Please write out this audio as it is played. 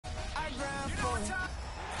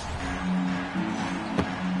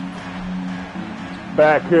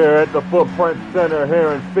Back here at the Footprint Center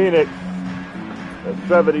here in Phoenix, the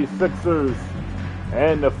 76ers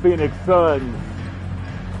and the Phoenix Suns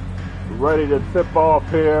ready to tip off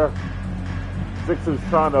here. Sixers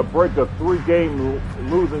trying to break a 3-game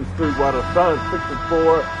losing streak while the Suns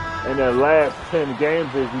 6-4 in their last 10 games.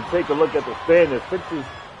 As you take a look at the standings, Sixers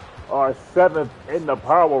are 7th in the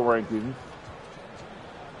power rankings.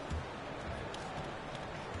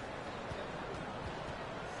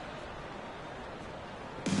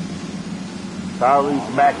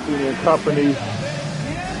 Tyrese Maxey and company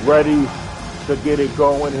ready to get it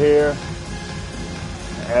going here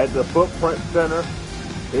at the Footprint Center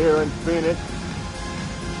here in Phoenix.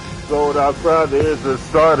 Sold out crowd. There's the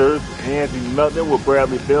starters. Anthony Melton with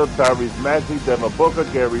Bradley Beal, Tyrese Maxey, Devin Booker,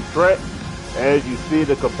 Gary Trent. As you see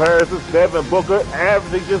the comparisons, Devin Booker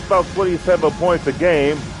averaging just about 27 points a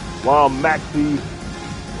game, while Maxey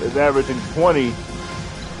is averaging 20.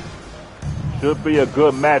 Should be a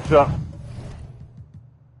good matchup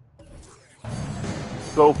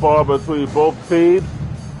so far between both teams.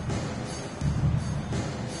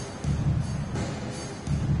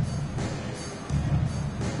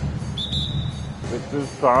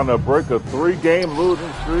 Sixers trying to break a 3-game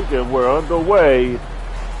losing streak, and we're underway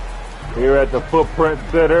here at the Footprint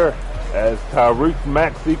Center as Tyrese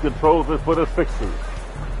Maxey controls it for the Sixers.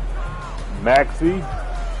 Maxey,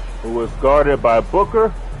 who is guarded by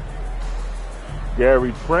Booker.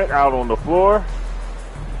 Gary Trent out on the floor.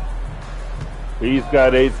 He's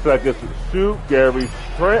got 8 seconds to shoot. Gary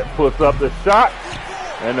Trent puts up the shot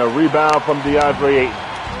and a rebound from DeAndre Ayton.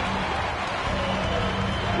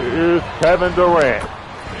 Here's Kevin Durant.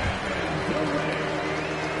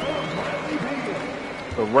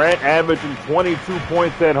 Durant averaging 22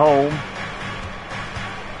 points at home.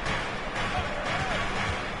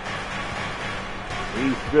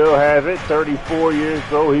 He still has it, 34 years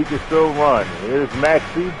old, he can still run. Here's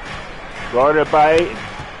Maxey, guarded by Ayton.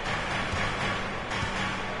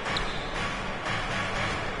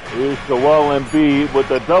 Here's Joel Embiid with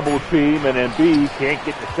the double team, and Embiid can't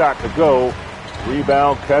get the shot to go.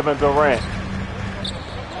 Rebound, Kevin Durant.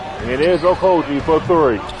 And here's Okogie for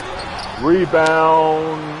 3.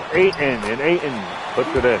 Rebound, Ayton, and Ayton puts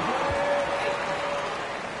it in.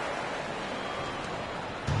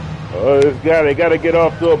 They got to get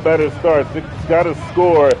off to a better start. They got to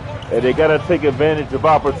score, and they got to take advantage of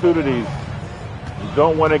opportunities. You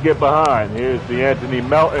don't want to get behind. Here's the Anthony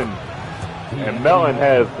Melton. And Melton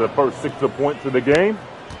has the first 6 points of the game.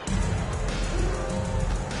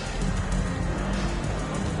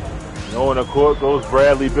 And on the court goes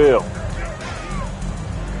Bradley Beal.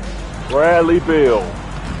 Bradley Beal.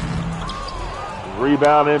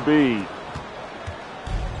 Rebound Embiid.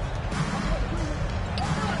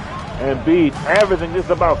 Embiid averaging just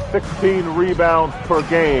about 16 rebounds per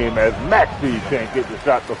game as Maxey can't get the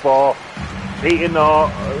shot to fall. Ayton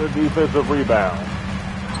on the defensive rebound.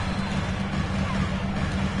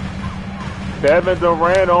 Kevin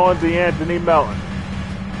Durant on DeAnthony Melton.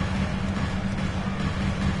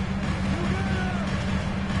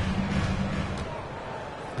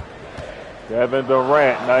 Kevin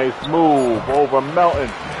Durant, nice move over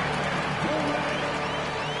Melton.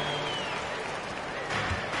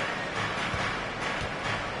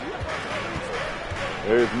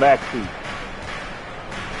 There's Maxey.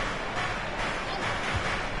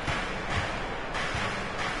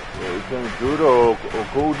 He's through to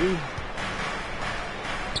Okogie.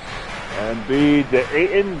 Embiid to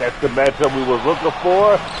Ayton. That's the matchup we was looking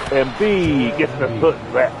for. Embiid gets the foot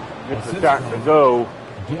back. Gets the shot to go.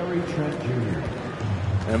 Gary Trent Jr.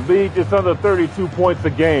 Embiid just under 32 points a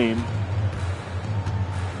game.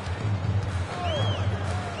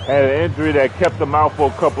 Had an injury that kept him out for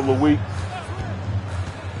a couple of weeks.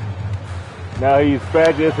 Now he's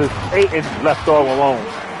back. This is Ayton left all alone.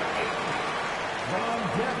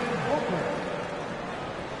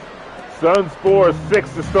 Suns score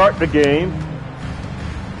 6 to start the game.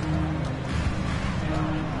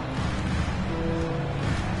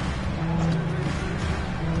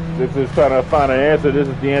 This is trying to find an answer. This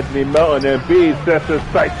is DeAnthony Melton. Embiid sets his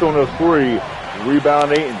sights on a 3.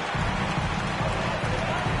 Rebound Ayton.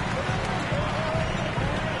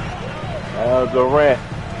 Durant.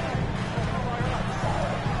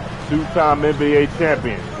 2-time NBA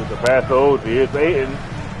champion with the pass to OG. Here's Ayton.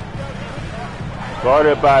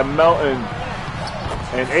 Guarded by Melton,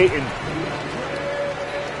 and Ayton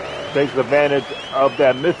takes advantage of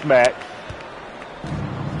that mismatch.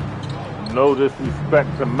 No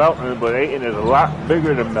disrespect to Melton, but Ayton is a lot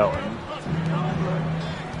bigger than Melton.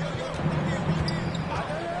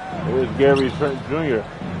 Here's Gary Trent Jr.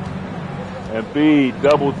 Embiid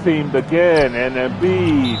double teamed again, and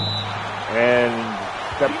Embiid and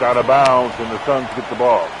stepped out of bounds, and the Suns get the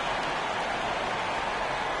ball.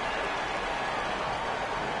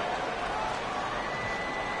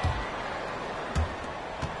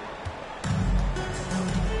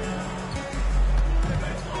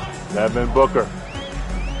 Devin Booker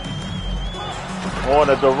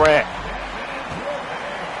on a Durant.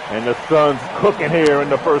 And the Suns cooking here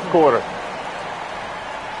in the first quarter.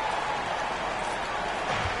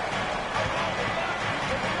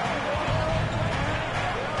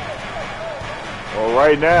 Well,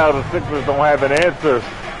 right now, the Sixers don't have an answer.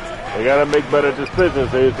 They got to make better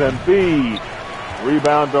decisions. There's Embiid.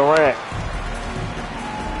 Rebound Durant.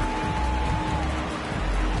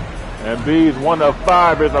 Embiid's 1 of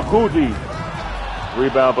 5 is Akuji.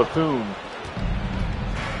 Rebound Batum.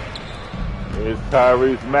 Is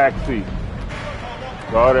Tyrese Maxey.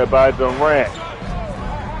 Guarded by Durant.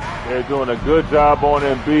 They're doing a good job on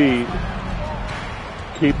Embiid.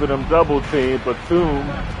 Keeping him double teamed.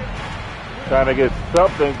 Batum trying to get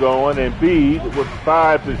something going. Embiid with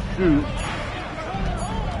 5 to shoot.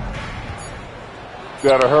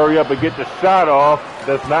 Got to hurry up and get the shot off.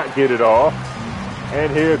 Does not get it off.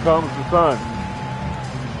 And here comes the Suns.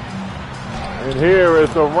 And here is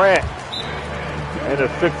Durant. And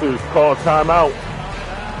the Sixers call timeout.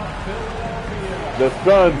 The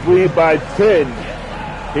Suns lead by 10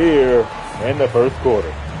 here in the first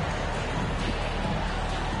quarter.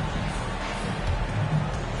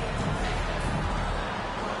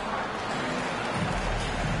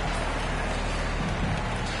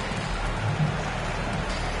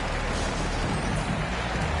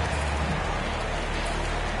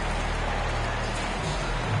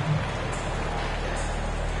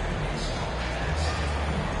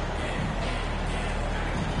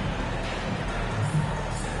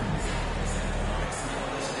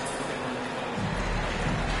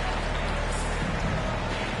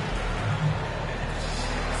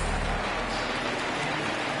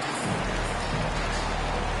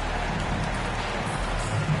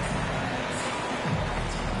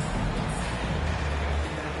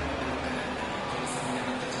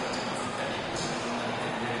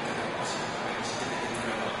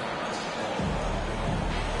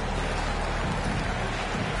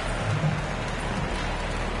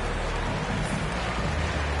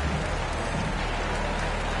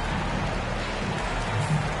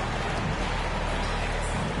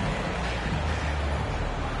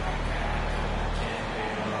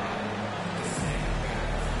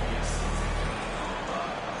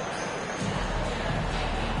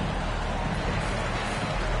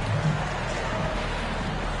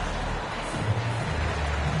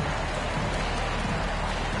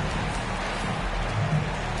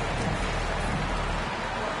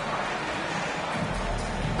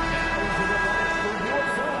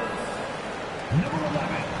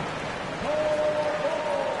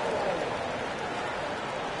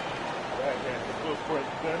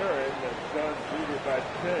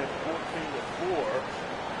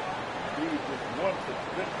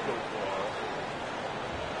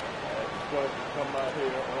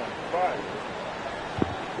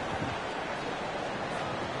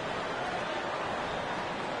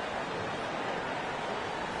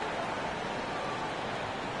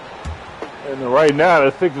 And right now,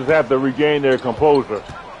 the Sixers have to regain their composure.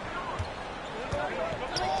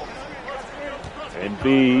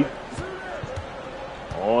 Embiid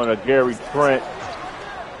on a Gary Trent.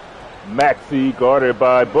 Maxey guarded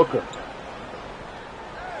by Booker.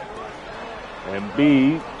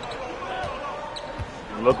 Embiid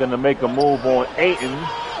looking to make a move on Ayton.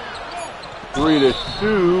 3 to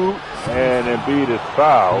shoot, and Embiid is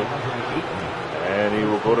fouled. And he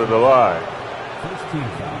will go to the line. First team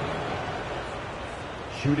foul.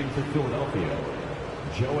 Shooting for Philadelphia,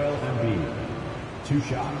 Joel Embiid. 2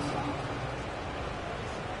 shots.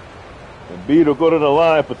 Embiid will go to the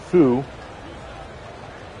line for 2.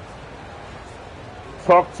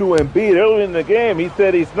 Talked to Embiid early in the game. He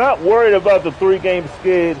said he's not worried about the 3-game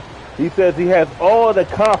skid. He says he has all the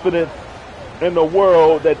confidence in the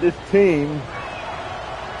world that this team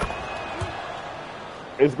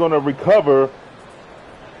is going to recover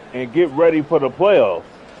and get ready for the playoffs.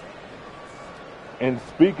 And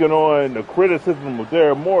speaking on the criticism of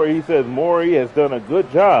Daryl Morey, he says Morey has done a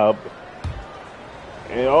good job.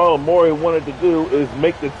 And all Morey wanted to do is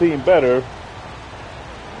make the team better.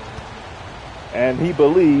 And he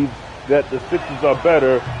believes that the Sixers are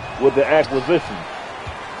better with the acquisition.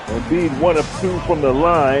 Embiid 1 of 2 from the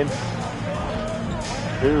line.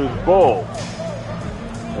 Here's Ball.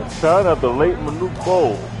 A shot of the late Manute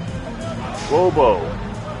Bol. Bobo.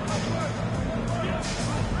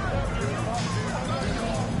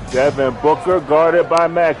 Devin Booker guarded by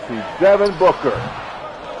Maxey. Devin Booker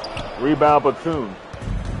Rebound Batum.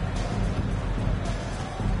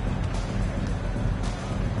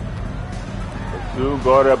 Batum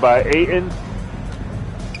guarded by Ayton.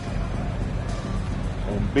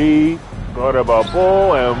 Embiid guarded by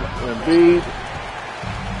Bull, and Embiid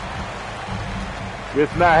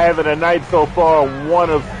just not having a night so far, 1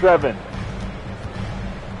 of 7.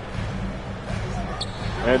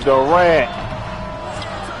 And Durant,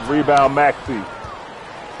 rebound Maxey.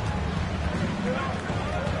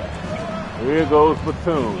 Here goes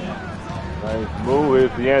Batum. Nice move.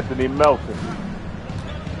 Here's the Anthony Melton.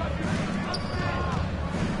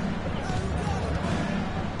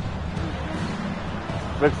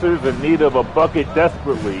 Sixers in need of a bucket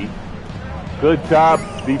desperately. Good job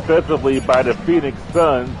defensively by the Phoenix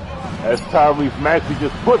Suns as Tyrese Maxey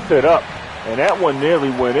just puts it up. And that one nearly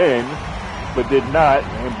went in, but did not.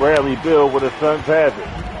 And Bradley Beal with the Suns has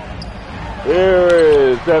it. Here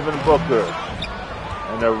is Devin Booker.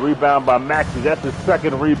 And a rebound by Maxey. That's his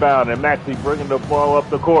second rebound, and Maxey bringing the ball up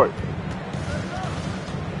the court.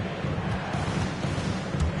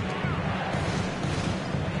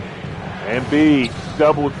 Embiid,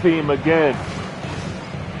 double team again.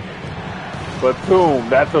 Batum,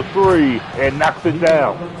 that's a 3, and knocks it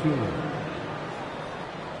down.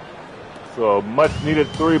 So a much needed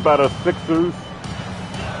 3 by the Sixers.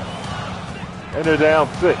 And they're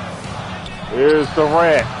down 6. Here's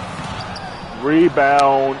Durant.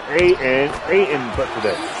 Rebound, Ayton but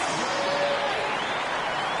today.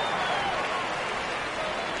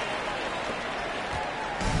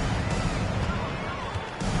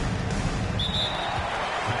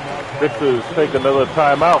 Sixers take another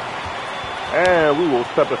timeout, and we will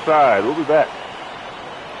step aside. We'll be back.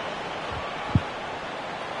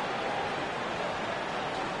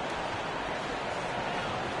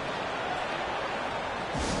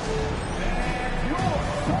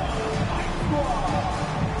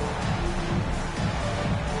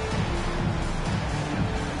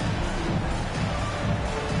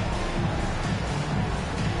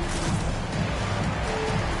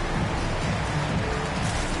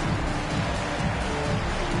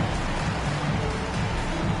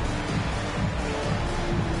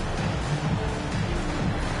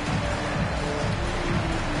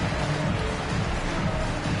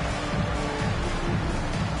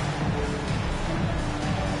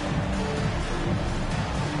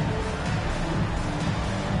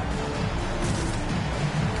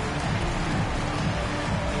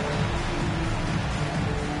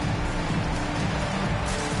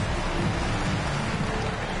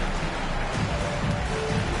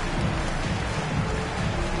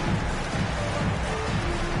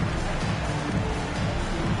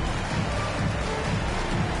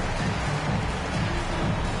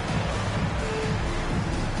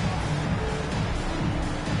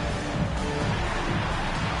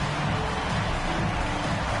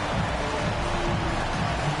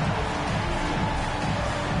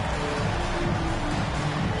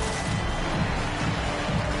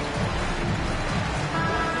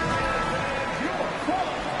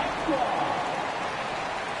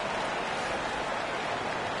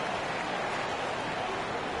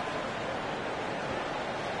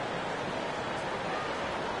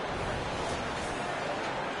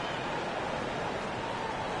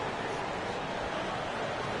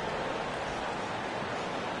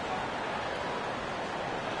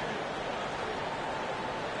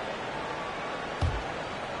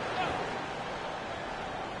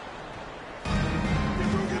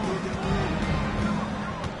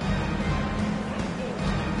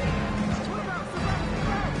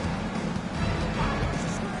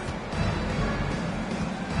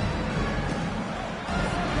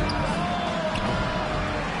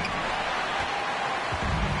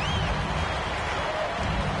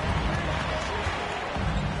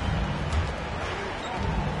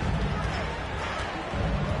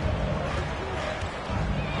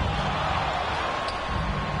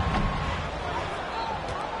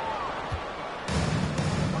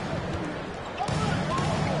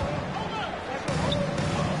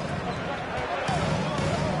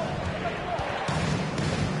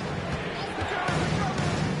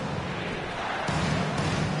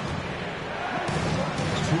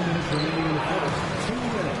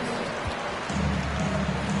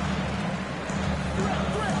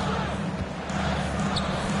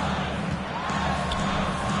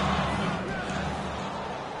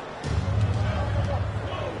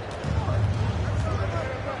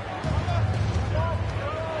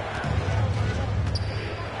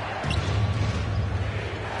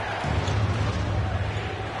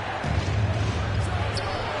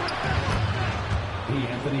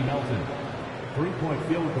 Anthony Melton, 3-point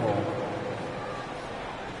field goal.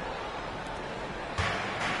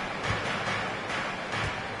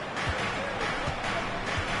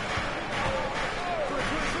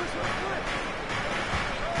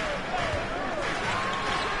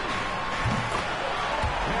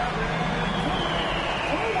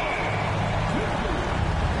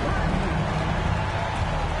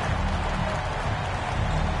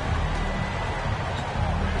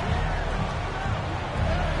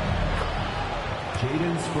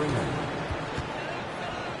 Springer.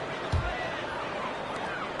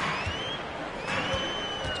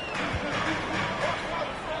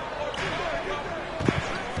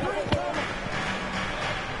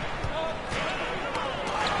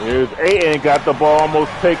 Here's Ayton, got the ball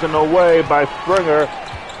almost taken away by Springer.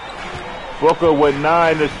 Booker with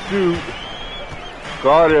 9 to shoot.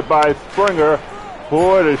 Guarded by Springer.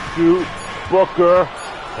 4 to shoot. Booker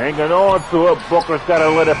hanging on to it. Booker's got to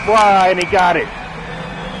let it fly, and he got it.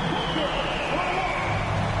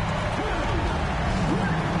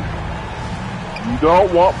 You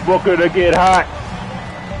don't want Booker to get hot.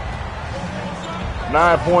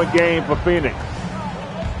 9-point game for Phoenix.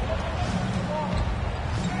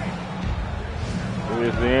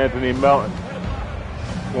 Here's the Anthony Melton.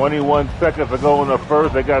 21 seconds to go in the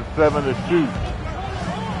first. They got 7 to shoot.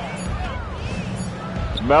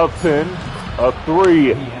 Melton, a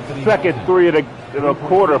 3. Second 3 in a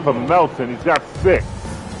quarter from Melton. He's got 6.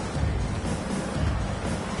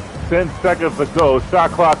 10 seconds to go.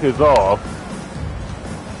 Shot clock is off.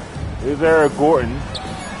 Here's Eric Gordon.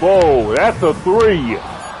 Whoa, that's a 3.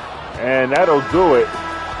 And that'll do it.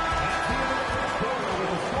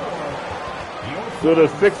 So the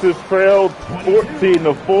Sixers trailed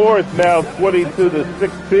 14-4. It's now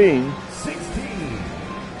 22-16.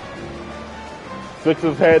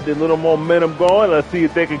 Sixers had the little momentum going. Let's see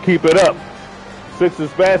if they can keep it up.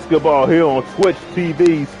 Sixers basketball here on Twitch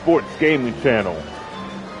TV Sports Gaming Channel.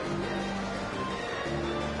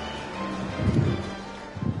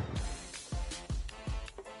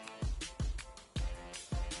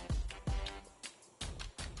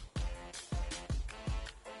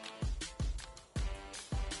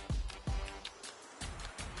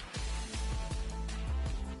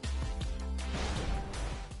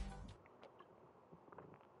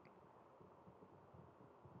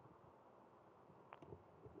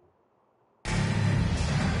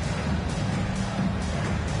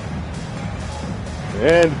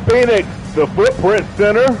 And Phoenix, the Footprint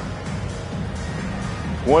Center,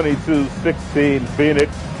 22-16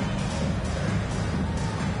 Phoenix.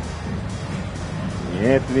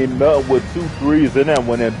 Anthony Melton with 2 threes in that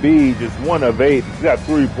one, and Embiid just 1 of 8. He's got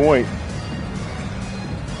 3 points.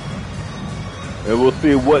 And we'll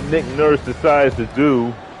see what Nick Nurse decides to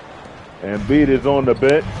do. Embiid is on the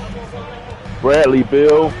bench. Bradley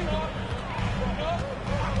Beal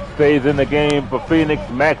stays in the game for Phoenix.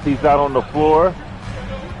 Maxi's out on the floor.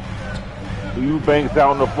 Eubanks out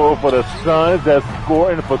on the floor for the Suns. That's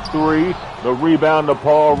scoring for 3. The rebound to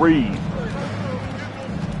Paul Reed.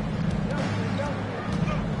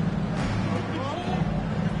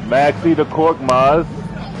 Maxey to Korkmaz.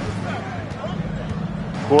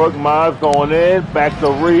 Korkmaz going in. Back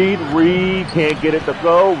to Reed. Reed can't get it to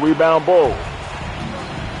go. Rebound Bulls.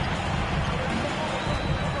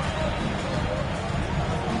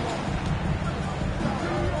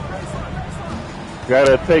 Got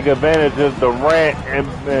to take advantage of Durant and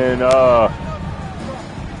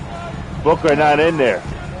Booker not in there.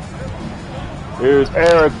 Here's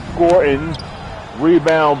Eric Gordon,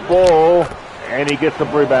 rebound Bull, and he gets the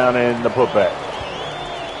rebound and the putback.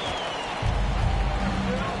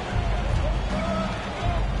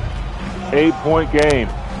 Eight-point game.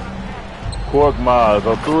 Korkmaz,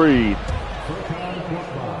 a 3.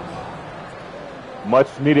 Much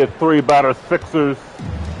needed 3 by the Sixers.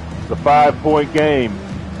 It's a 5-point game.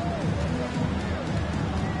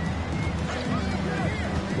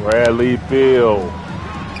 Bradley Beal.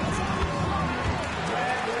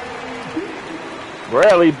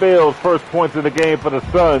 Bradley Beal's first points of the game for the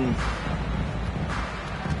Suns.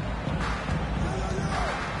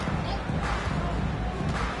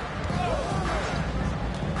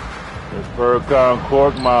 It's Furkan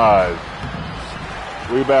Korkmaz.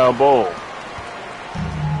 Rebound Bull.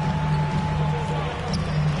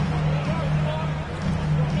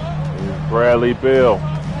 Bradley Beal.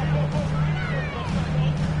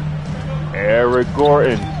 Eric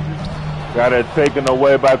Gordon. Got it taken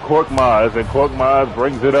away by Korkmaz, and Korkmaz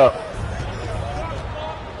brings it up.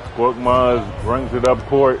 Korkmaz brings it up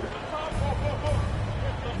court.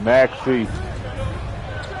 Maxey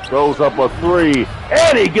goes up a 3,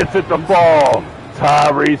 and he gets it to fall.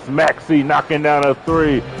 Tyrese Maxey knocking down a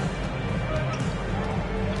 3.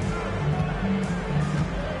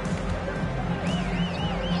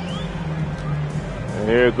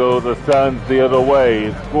 Here goes the Suns the other way.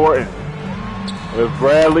 It's Gordon with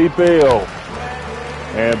Bradley Beal.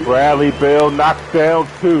 And Bradley Beal knocks down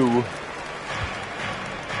 2.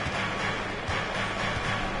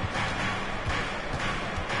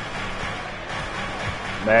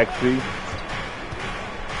 Maxey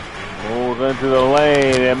moves into the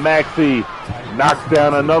lane, and Maxey knocks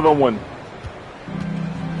down another one.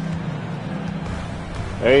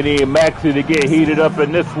 They need Maxey to get heated up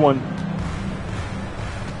in this one.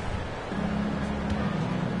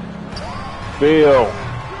 Bill.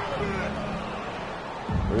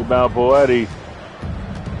 Rebound for Eddie.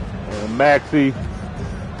 And Maxey.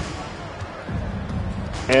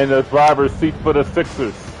 And the driver's seat for the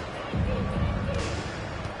Sixers.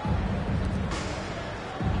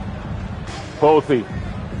 Posey.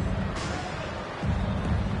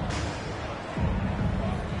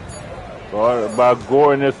 Guarded by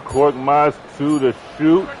Gordon. This Korkmaz to the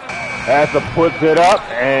shoot. Has to put it up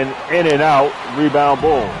and in and out. Rebound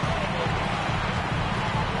Bulls.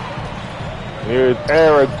 Here's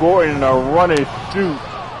Eric Gordon, a run and shoot.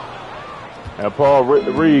 And Paul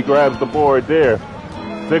Reed grabs the board there.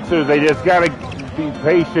 Sixers, they just got to be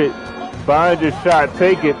patient. Find your shot,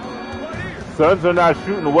 take it. Suns are not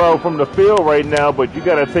shooting well from the field right now, but you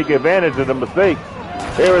got to take advantage of the mistakes.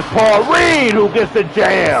 Here is Paul Reed who gets the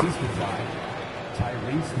jam.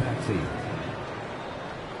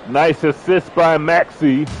 Nice assist by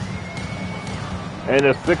Maxey. And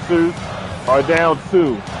the Sixers are down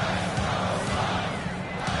 2.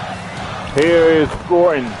 Here is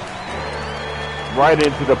Gordon. Right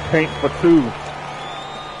into the paint for 2.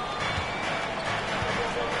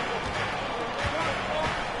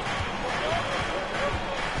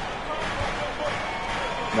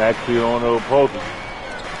 Maxey on the opposing.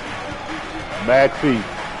 Maxey.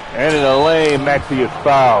 And in the lane, Maxey is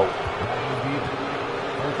fouled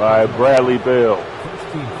by Bradley Beal.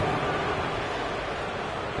 First team foul.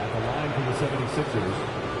 At the line for the 76ers,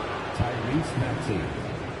 Tyrese Maxey.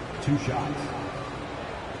 2 shots.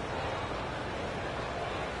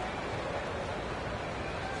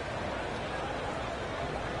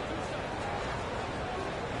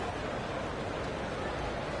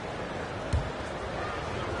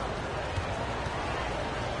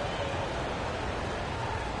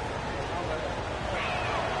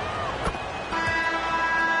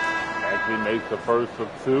 Makes the first of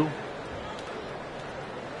 2.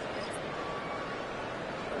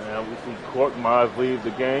 And we see Korkmaz leave the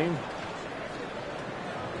game.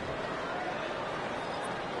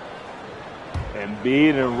 And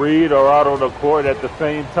Embiid and Reed are out on the court at the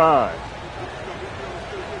same time.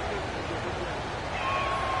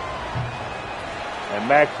 And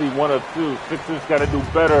Maxey 1 of 2. Sixers got to do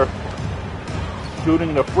better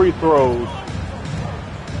shooting the free throws.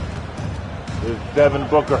 There's Devin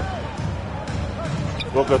Booker.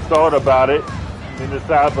 Booker thought about it and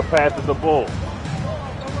decides to pass it to Bull.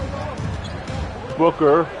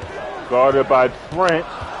 Booker guarded by Trent.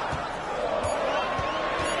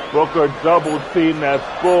 Booker double team, that's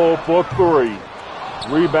Bull for 3.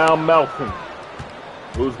 Rebound Melton,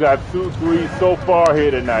 who's got 2 threes so far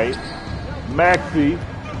here tonight. Maxey.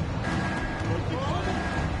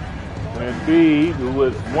 And Embiid, who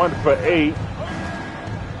is 1 for 8.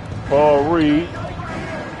 Paul Reed.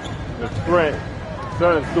 And Trent.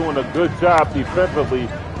 Suns doing a good job defensively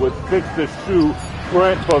with 6 to shoot.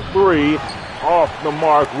 Trent for 3. Off the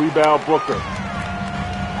mark. Rebound Booker.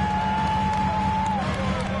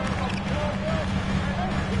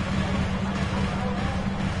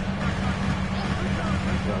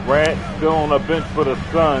 Durant still on the bench for the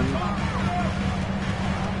Suns.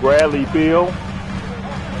 Bradley Beal.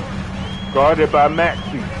 Guarded by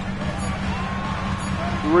Maxey.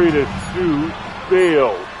 3 to shoot.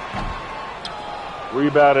 Beal.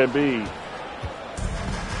 Rebound Embiid.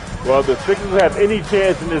 Well, if the Sixers have any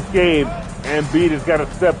chance in this game, Embiid has got to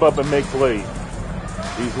step up and make plays.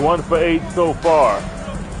 He's 1 for 8 so far.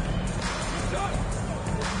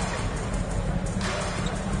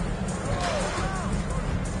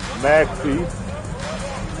 Maxey.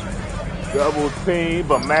 Double team,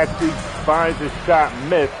 but Maxey finds his shot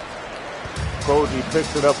missed. Cody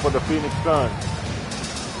picks it up for the Phoenix Suns.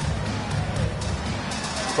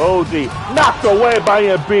 Posey knocked away by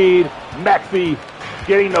Embiid. Maxey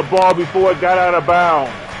getting the ball before it got out of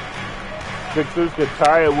bounds. Sixers could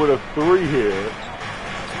tie it with a 3 here.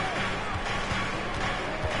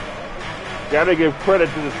 Gotta give credit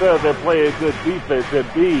to the Suns. They're playing good defense.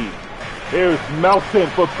 Embiid. Here's Melton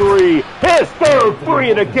for 3. His 3rd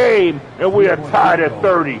 3 in the game, and we are tied at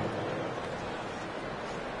 30.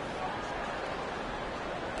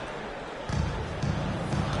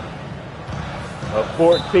 A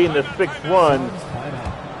 14-6 run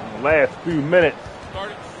in the last few minutes.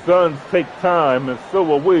 Suns take time, and so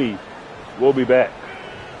will we. We'll be back.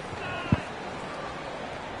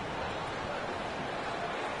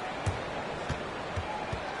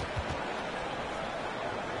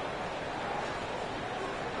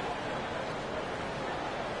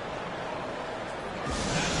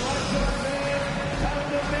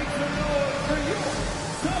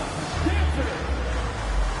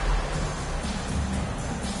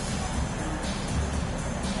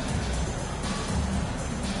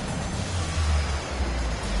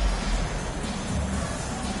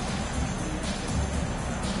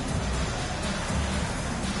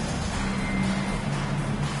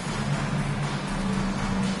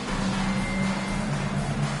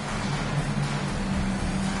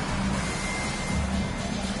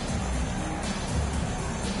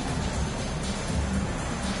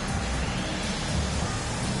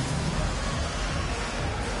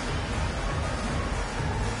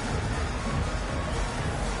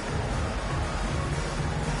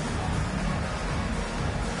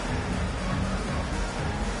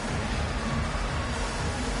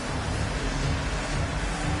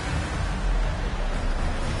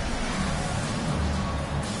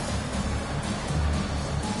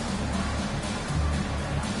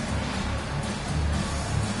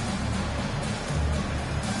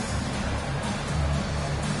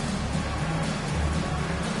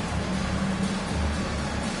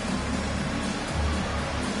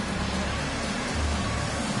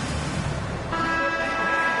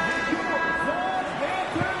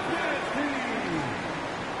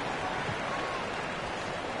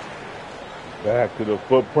 Back to the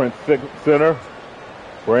Footprint Center.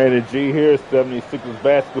 Brandon G here, 76ers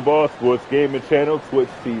Basketball, Sports Gaming Channel, Twitch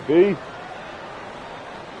TV.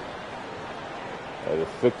 The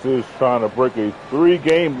Sixers trying to break a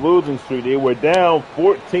 3-game losing streak. They were down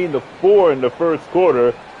 14-4 in the first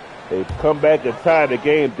quarter. They've come back and tied the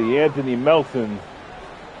game. DeAnthony Melton,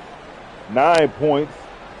 9 points.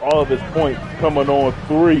 All of his points coming on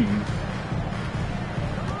threes.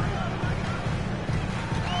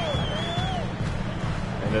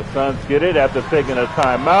 And the Suns get it after taking a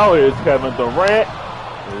timeout. Here's Kevin Durant.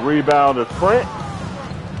 The rebound to Trent.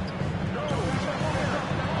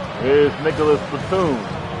 Here's Nicholas Batum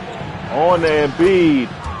on to Embiid.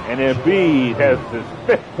 And Embiid has his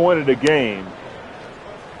 5th point of the game.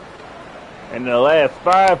 In the last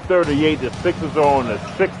 5:38, the Sixers are on a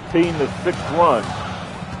 16-6 run.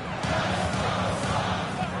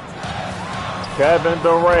 Kevin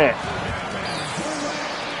Durant.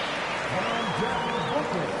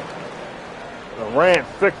 Durant,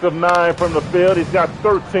 6 of 9 from the field. He's got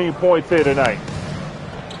 13 points here tonight.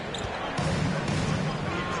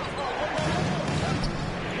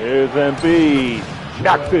 Here's Embiid.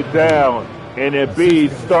 Knocks it down. And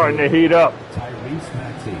Embiid starting to heat up.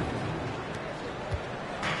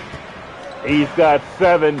 He's got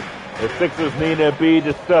 7. The Sixers need Embiid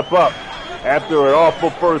to step up after an awful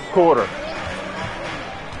first quarter.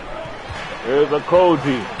 Here's a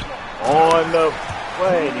Koji on the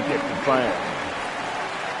play. He gets the plan.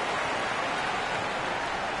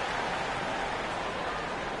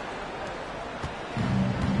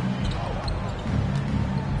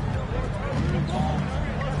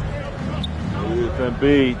 Here's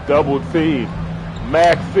Embiid, double team.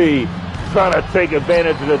 Maxey trying to take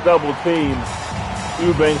advantage of the double team.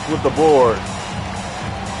 Eubanks with the board.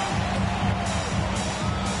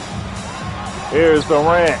 Here's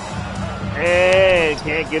Durant. And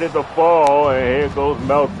can't get it to fall. And here goes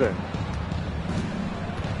Melton.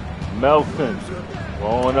 Melton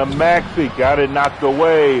going to Maxey. Got it knocked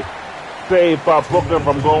away. Saved by Booker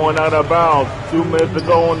from going out of bounds. 2 minutes to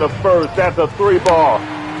go in the first. That's a 3-ball.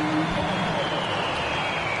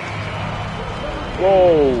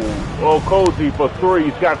 Whoa. Oh, Koji for 3.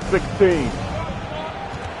 He's got 16.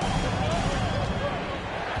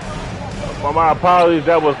 My apologies,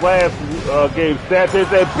 that was last game stats. It's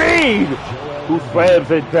Embiid who slams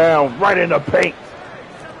it down right in the paint.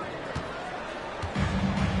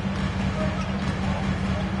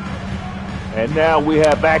 And now we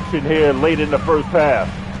have action here late in the first half.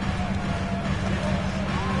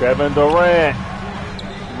 Kevin Durant,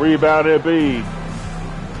 rebound Embiid.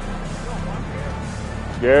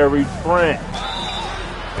 Gary Trent,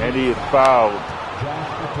 and he is fouled.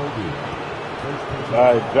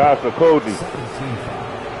 Josh Okogie.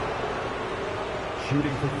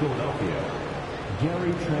 Shooting for Philadelphia,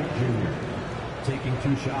 Gary Trent Jr. taking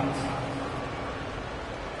 2 shots.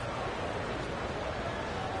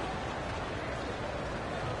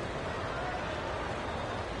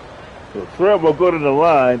 So Trent will go to the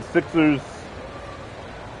line. Sixers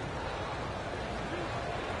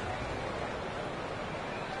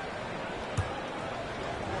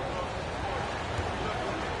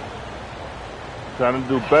trying to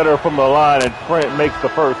do better from the line, and Trent makes the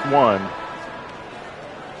first one.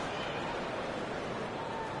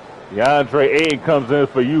 DeAndre Ayton comes in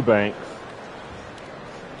for Eubanks.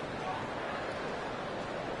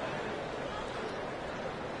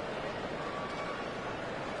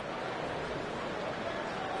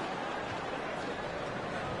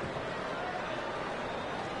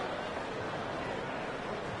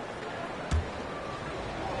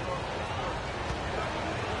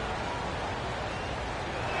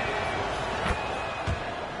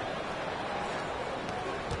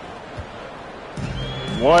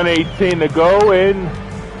 .118 to go in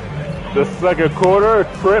the second quarter.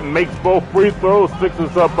 Trent makes both free throws.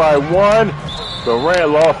 Sixers up by 1.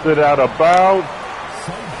 Durant lost it out of bounds,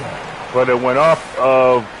 but it went off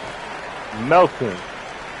of Melton.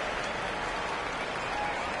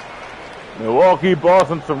 Milwaukee,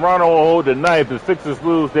 Boston, Toronto will hold the knife. The Sixers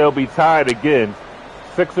lose, they'll be tied again.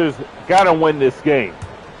 Sixers got to win this game.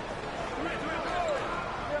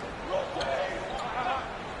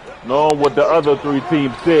 Knowing what the other 3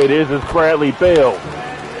 teams did, is Bradley Beal.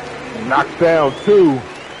 Knocks down 2.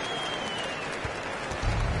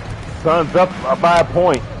 Suns up by a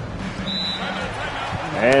point.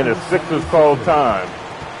 And the Sixers call time.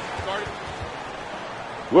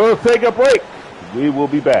 We'll take a break. We will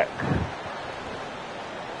be back.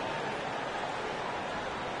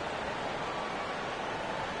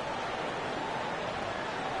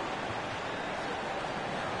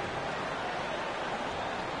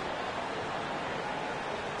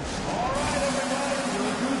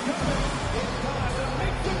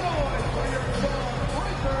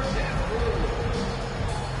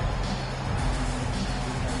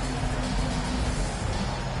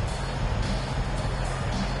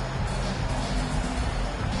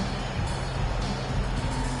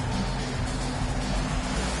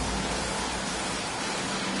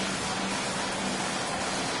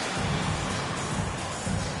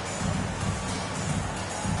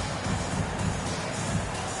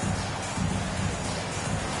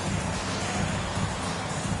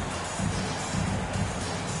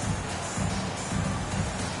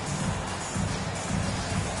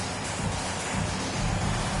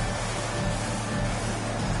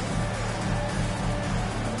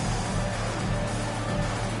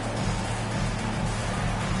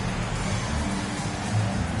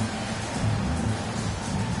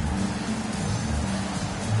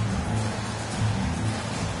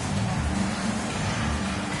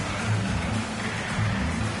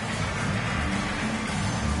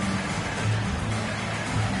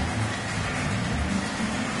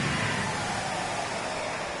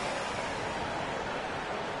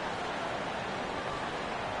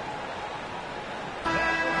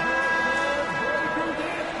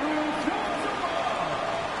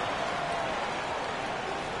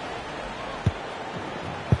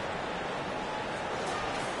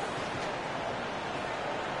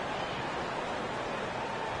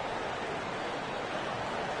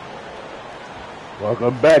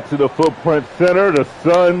 Welcome back to the Footprint Center. The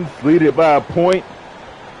Suns lead it by a point.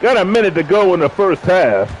 Got a minute to go in the first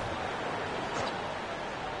half.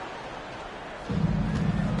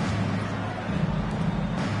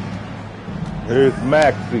 Here's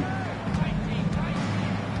Maxey.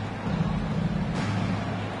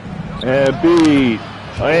 And Embiid.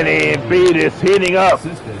 And Embiid is heating up.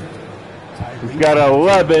 He's got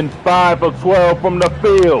 11, 5 of 12 from the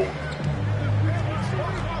field.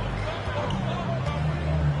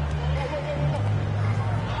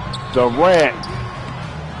 Durant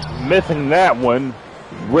missing that one.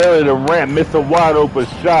 Really, Durant missed a wide open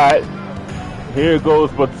shot. Here goes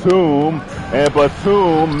Batum, and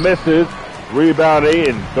Batum misses. Rebound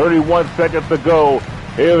Ayton. 31 seconds to go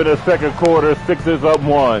here in the second quarter. Sixers up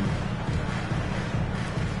 1.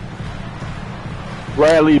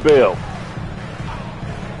 Bradley Beal.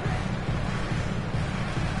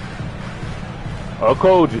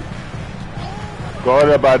 Okogie.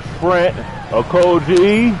 Guarded by Trent.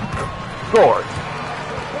 Okogie scores.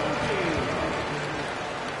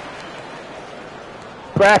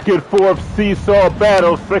 Back and forth seesaw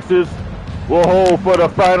battle. Sixers will hold for the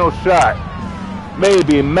final shot.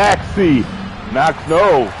 Maybe Maxey knocks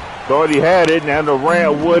no. Thought he had it. Now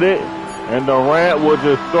Durant would it. And Durant would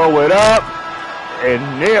just throw it up.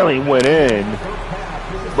 And nearly went in.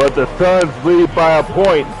 But the Suns lead by a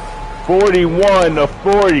point.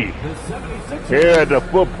 41-40. Here at the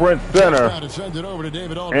Footprint Center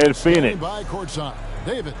in Phoenix.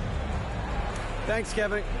 David. Thanks,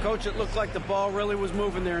 Kevin. Coach, it looked like the ball really was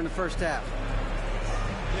moving there in the first half.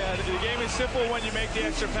 Yeah, the game is simple when you make the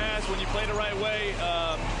extra pass, when you play the right way.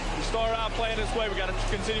 You start out playing this way. We got to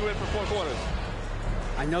continue it for 4 quarters.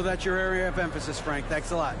 I know that's your area of emphasis, Frank.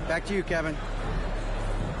 Thanks a lot. Back to you, Kevin.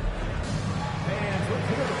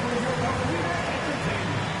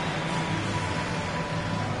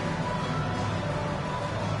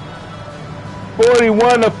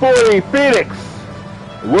 41-40 Phoenix.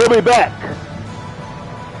 We'll be back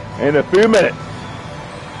in a few minutes.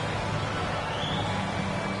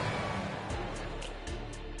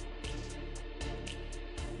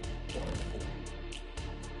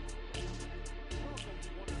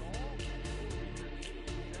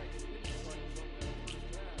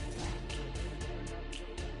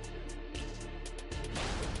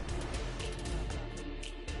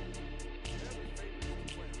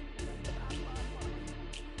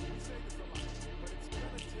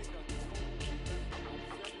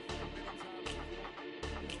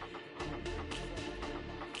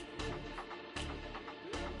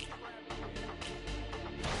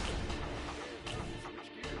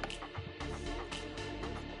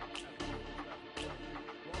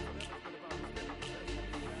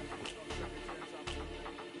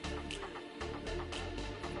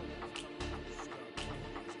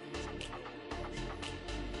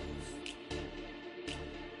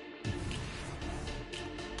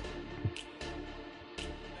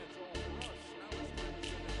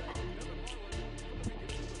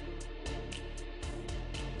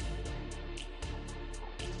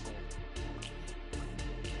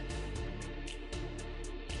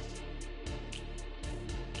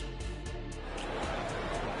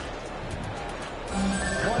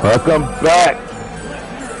 Welcome back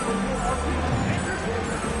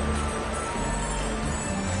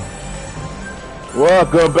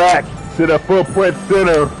Welcome back to the Footprint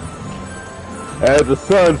Center as the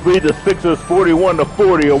Suns lead the Sixers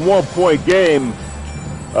 41-40, a 1-point game.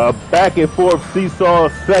 Back and forth seesaw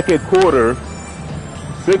second quarter.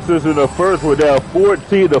 Sixers in the first were down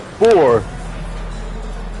 14-4.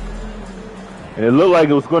 And it looked like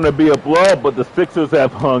it was going to be a blow, but the Sixers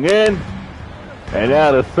have hung in. And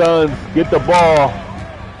now the Suns get the ball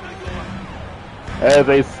as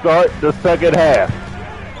they start the second half.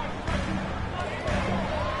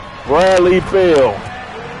 Bradley Beal.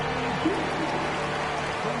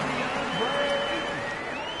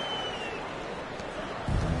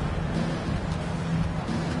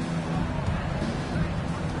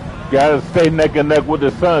 Got to stay neck and neck with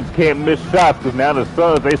the Suns. Can't miss shots because now the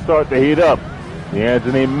Suns, they start to heat up.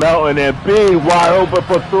 Anthony Melton and Embiid wide open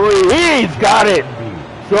for three. He's got it.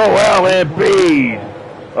 Joel Embiid.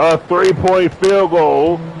 A 3-point field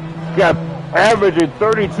goal. Got averaging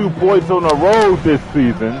 32 points on the road this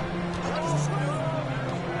season.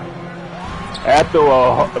 After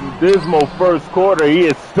a dismal first quarter, he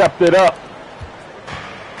has stepped it up.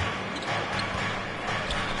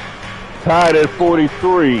 Tied at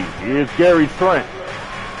 43. Here's Gary Trent.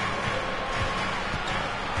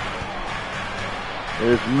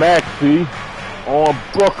 Here's Maxey on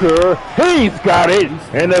Booker. He's got it,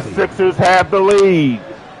 and the Sixers have the lead.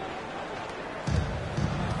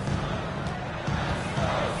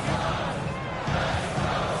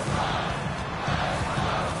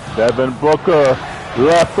 Devin Booker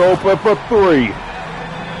left open for three.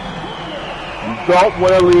 You don't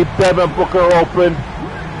want to leave Devin Booker open.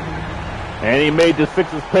 And he made the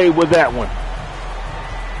Sixers pay with that one.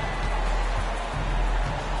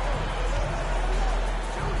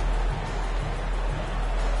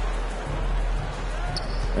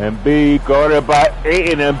 Embiid guarded by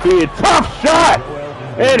Ayton. Embiid, tough shot!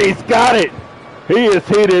 And he's got it. He is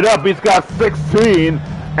heated up. He's got 16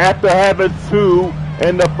 after having 2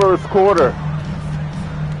 in the first quarter.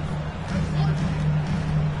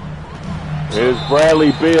 Here's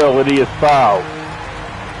Bradley Beal, and he is fouled.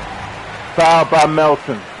 Fouled by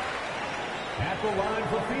Melton. At the line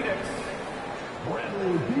for Phoenix,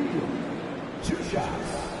 Bradley Beal, 2 shots.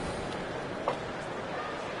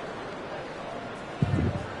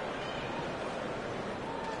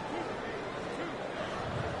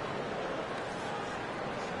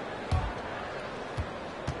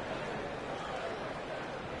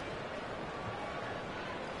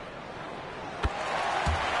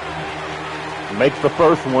 Makes the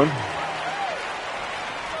first one.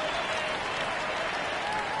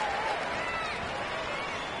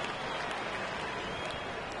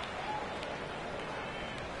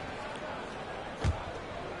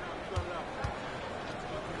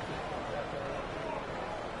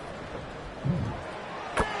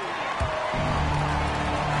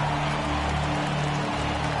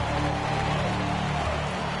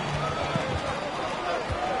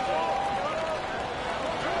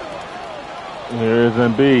 Here's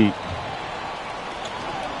Embiid.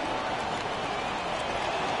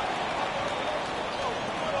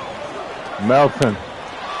 Melton.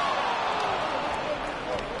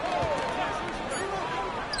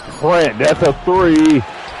 Trent, that's a 3.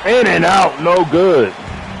 In and out, no good.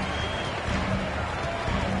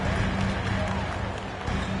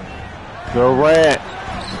 Durant,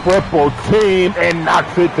 triple team and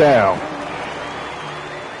knocks it down.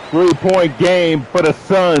 3-point game for the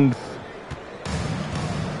Suns.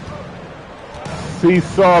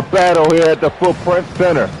 Seesaw battle here at the Footprint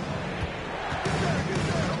Center.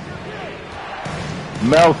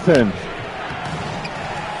 Melton.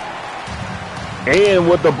 And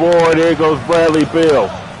with the board, here goes Bradley Beal.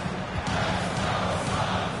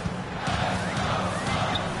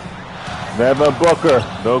 Devin Booker,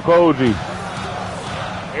 Dokoji.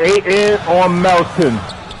 8 in on Melton.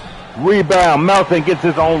 Rebound. Melton gets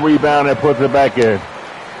his own rebound and puts it back in.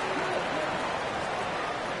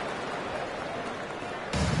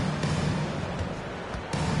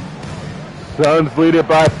 Suns lead it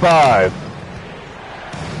by 5.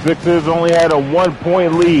 Sixers only had a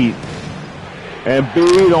 1-point lead.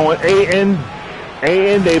 Embiid on Ayton.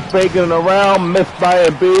 Ayton, they faking it around. Missed by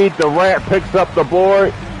Embiid. Durant picks up the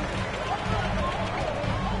board.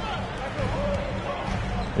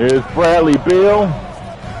 Here's Bradley Beal.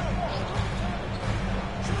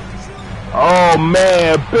 Oh,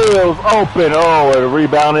 man. Beal's open. Oh, and a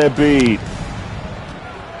rebound Embiid.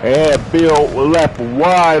 And Beal left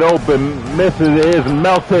wide open, misses. It is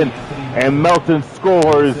Melton, and Melton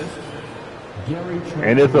scores,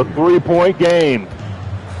 and it's a 3-point game.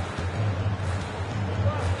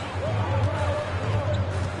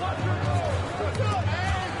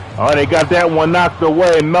 Oh, they got that one knocked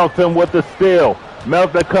away. Melton with the steal.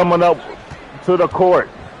 Melton coming up to the court.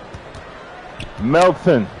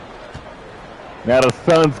 Melton. Now the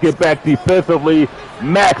Suns get back defensively.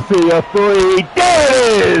 Maxey, a three. There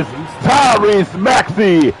it is! Tyrese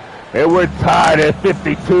Maxey. And we're tied at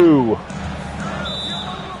 52.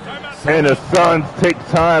 And the Suns take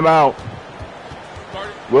time out.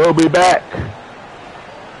 We'll be back.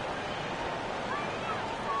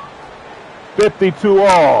 52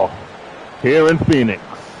 all here in Phoenix.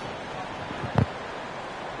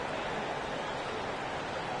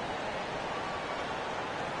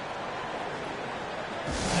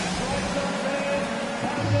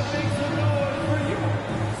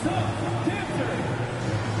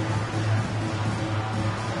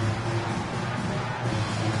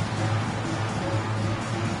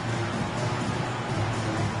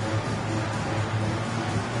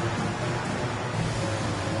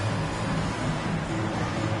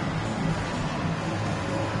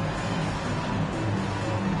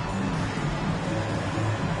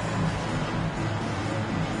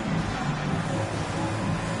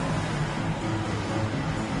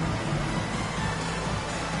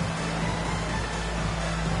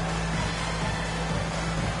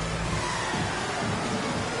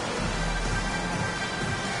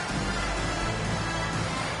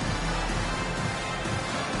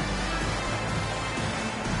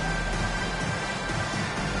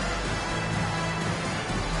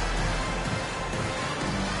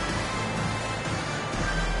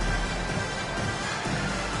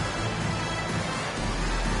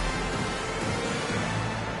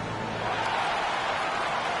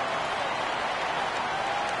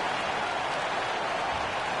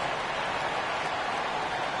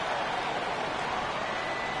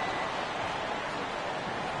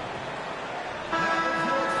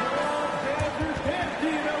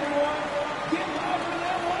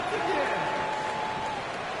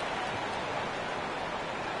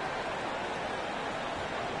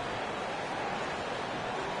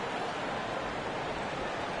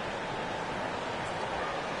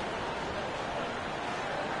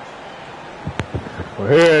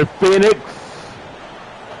 We're here in Phoenix.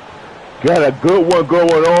 Got a good one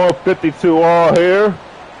going on. 52 all here.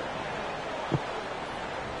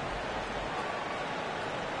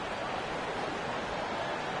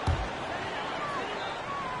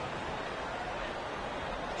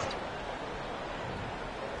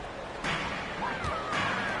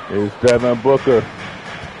 Here's Devin Booker.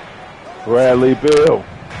 Bradley Beal.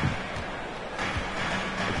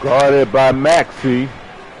 Guarded by Maxey.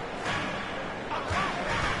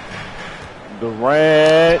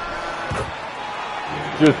 Durant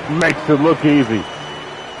just makes it look easy.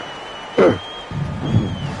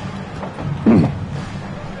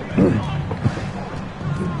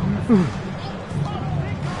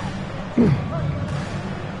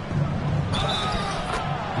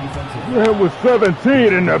 Durant was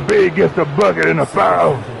 17 and the big gets the bucket and the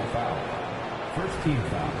foul. First team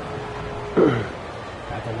foul.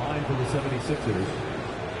 At the line for the 76ers,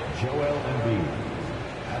 Joel Embiid.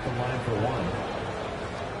 At the line for one.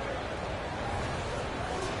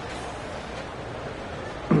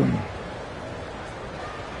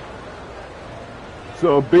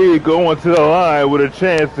 So B going to the line with a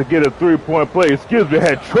chance to get a three-point play. Excuse me,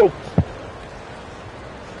 had choked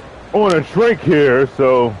on a drink here,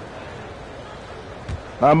 so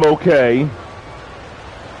I'm okay.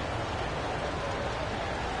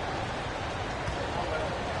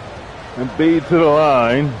 And B to the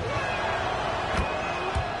line.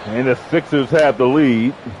 And the Sixers have the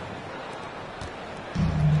lead.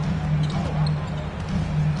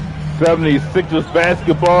 76ers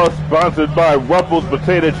basketball sponsored by Ruffles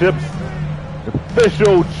Potato Chips,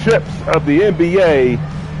 official chips of the NBA,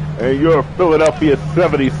 and your Philadelphia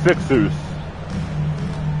 76ers.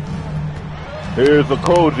 Here's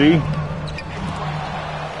Okogie.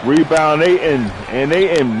 Rebound Ayton, and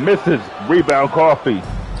Ayton misses. Rebound Coffee.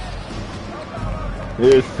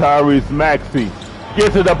 Here's Tyrese Maxey.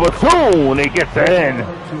 Gets it up a two, and he gets it in.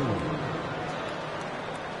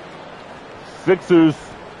 Sixers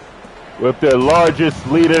with their largest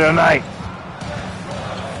lead of the night.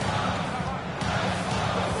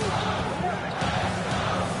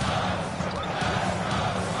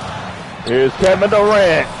 Here's Kevin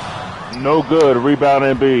Durant. No good. Rebound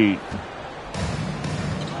Embiid.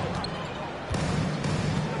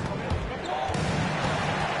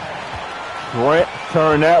 Durant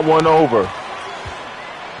turned that one over.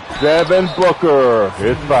 Devin Booker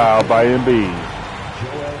is fouled by Embiid.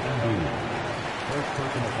 Joel Embiid. First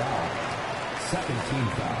personal foul. Second team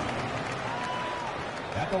foul.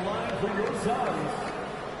 At the line for your Suns,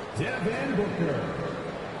 Devin Booker.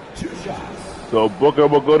 2 shots. So Booker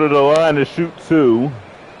will go to the line to shoot 2.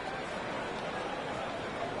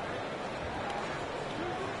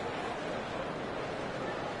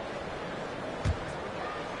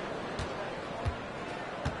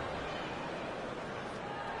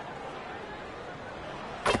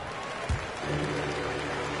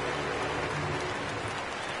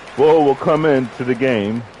 Bull will come into the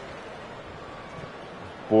game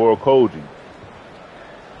for Koji.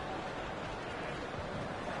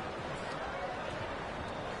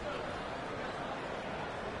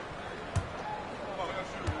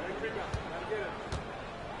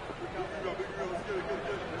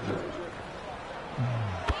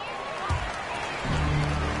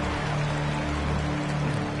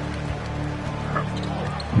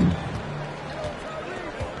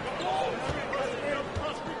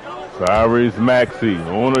 Tyrese Maxey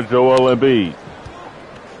on to Joel Embiid.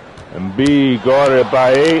 Embiid guarded by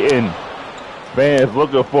Ayton. Fans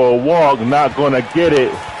looking for a walk, not going to get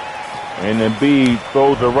it. And Embiid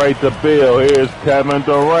throws it right to Bill. Here's Kevin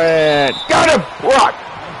Durant. Got him!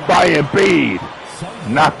 Blocked by Embiid.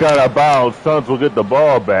 Knocked out of bounds. Suns will get the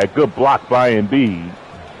ball back. Good block by Embiid.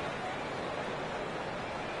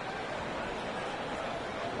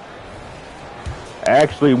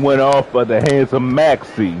 Actually went off by the hands of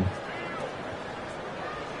Maxey.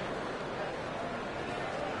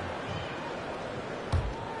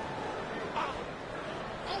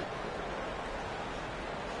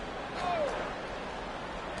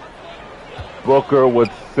 Booker with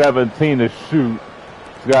 17 to shoot.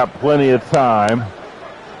 He's got plenty of time.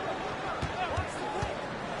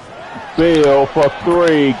 Bill for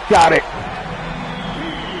 3. Got it.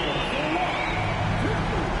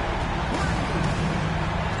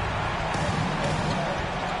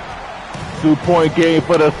 Two-point game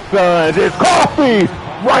for the Suns. It's Coffee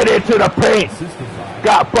right into the paint.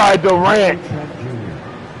 Got by Durant.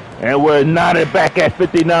 And we're knotted back at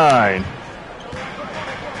 59.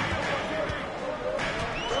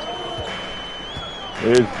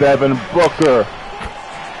 Here's Devin Booker.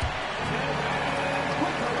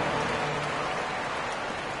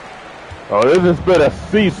 Oh, this has been a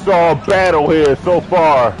seesaw battle here so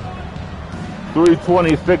far.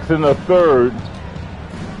 3:26 in the third.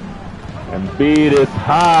 Embiid is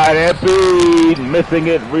high. Embiid missing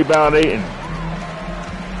it. Rebound Ayton.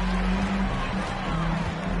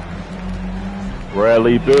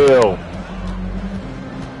 Bradley Beal.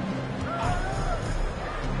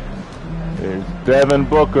 There's Devin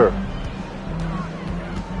Booker.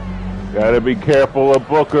 Got to be careful of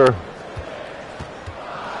Booker.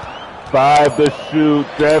 5 to shoot.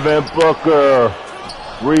 Devin Booker.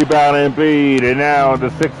 Rebound Embiid. And now the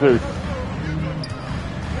Sixers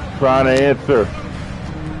trying to answer.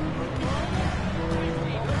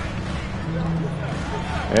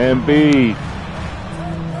 Embiid.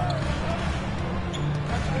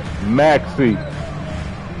 Maxey.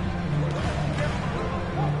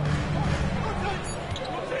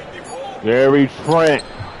 Gary Trent.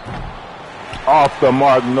 Off the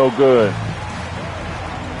mark, no good.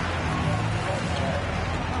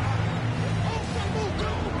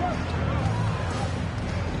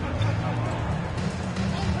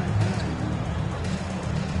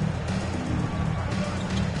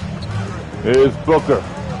 Here's Booker.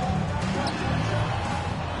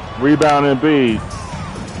 Rebound Embiid.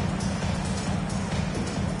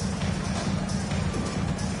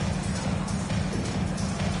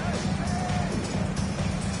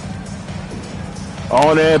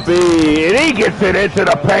 On Embiid, and he gets it into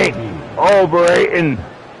the paint. Over Ayton.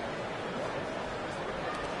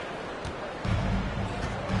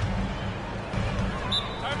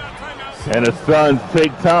 And the Suns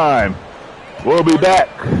take time. We'll be back.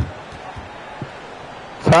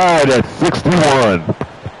 Tied at 61.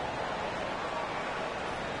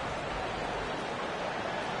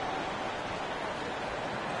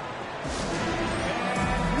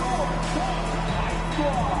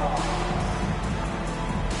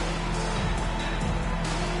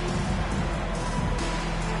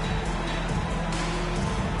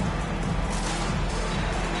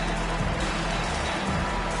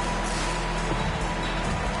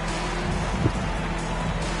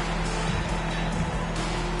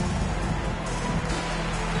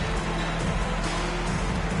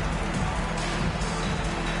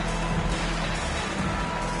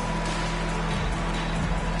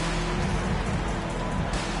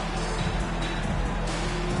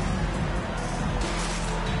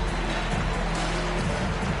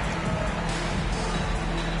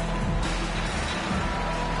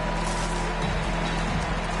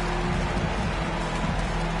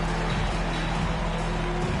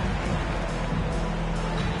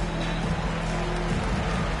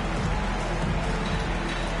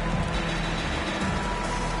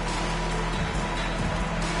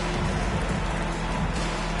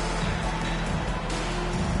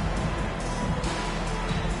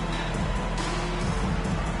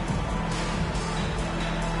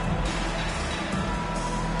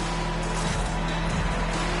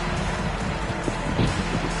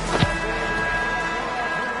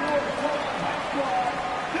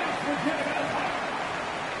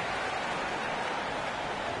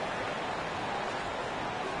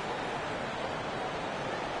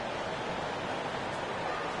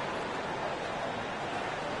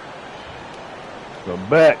 So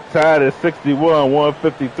back tied at 61,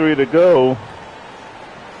 153 to go.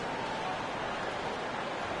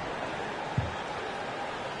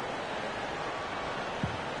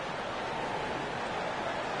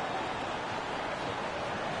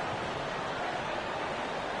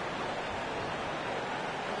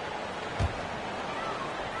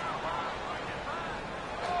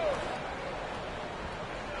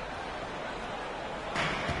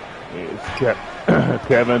 It's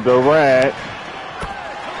Kevin Durant.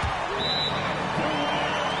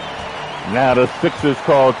 Now the Sixers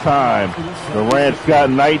call time. Durant's got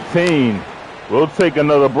 19. We'll take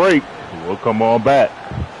another break. We'll come on back.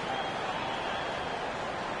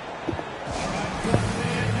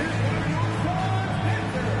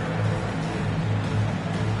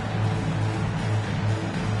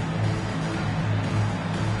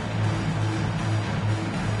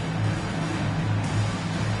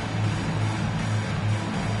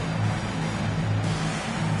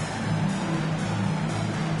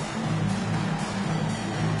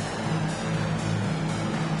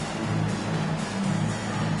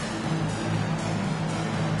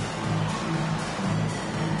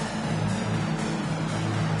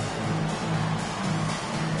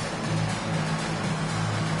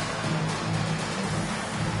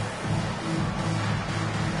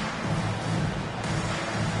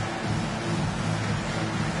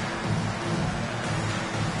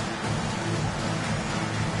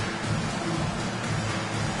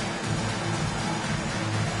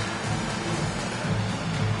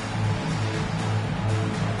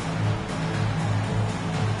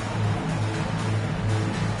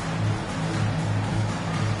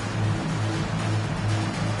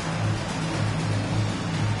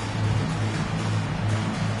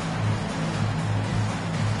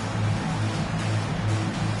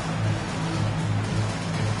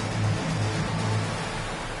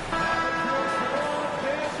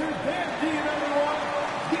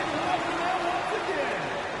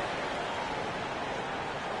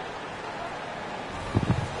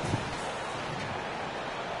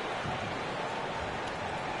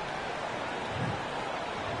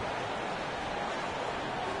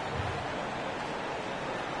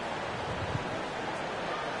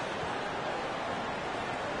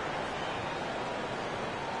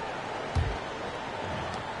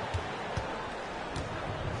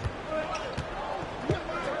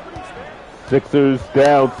 Sixers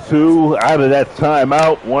down 2 out of that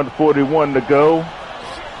timeout. 1:41 to go.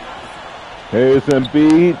 Here's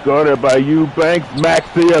Embiid, guarded by Eubanks.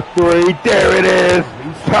 Maxey a 3. There it is.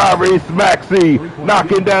 Tyrese Maxey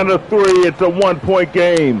knocking down the 3. It's a 1-point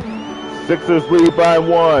game. Sixers lead by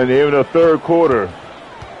 1 here in the third quarter.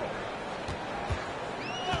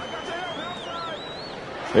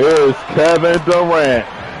 Here's Kevin Durant.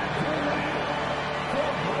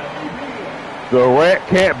 Durant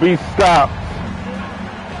can't be stopped.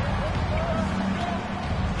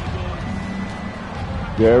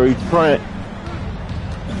 Gary Trent.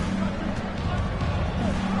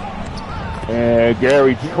 And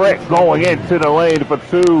Gary Trent going into the lane for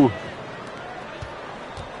 2.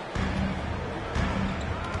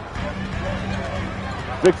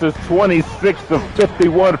 Sixers 26 of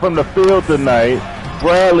 51 from the field tonight.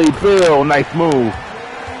 Bradley Beal, nice move.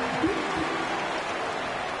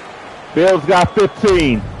 Beal's got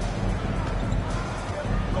 15.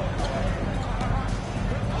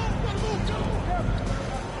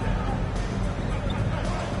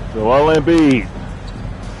 Joel Embiid.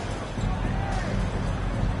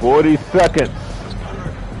 40 seconds.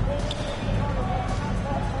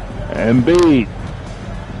 Embiid.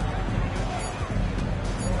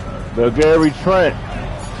 The Gary Trent.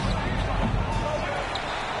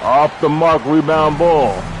 Off the mark, rebound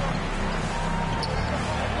ball.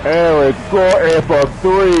 Eric Gordon for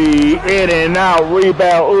 3. In and out,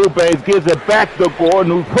 rebound. Eubanks gives it back to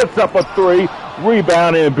Gordon, who puts up a 3.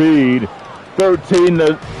 Rebound Embiid. 13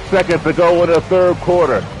 seconds to go in the third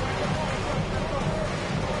quarter.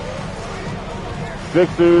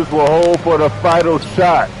 Sixers will hold for the final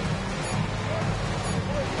shot.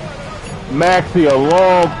 Maxey a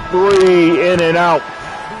long 3, in and out.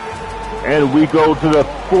 And we go to the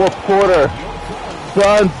fourth quarter.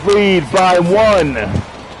 Suns lead by 1. The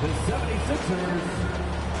 76ers,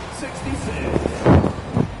 66.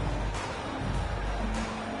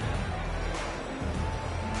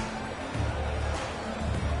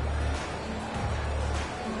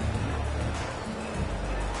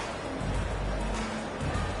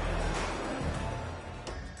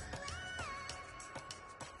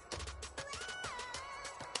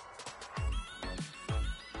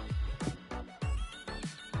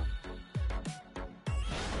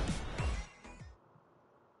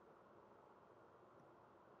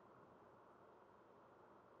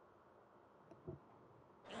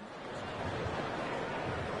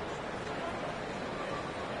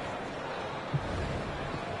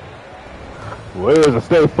 Well, here's a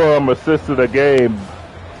State Farm assist to the game.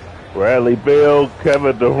 Bradley Beal,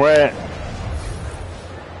 Kevin Durant.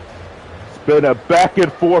 It's been a back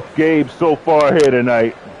and forth game so far here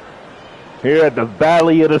tonight. Here at the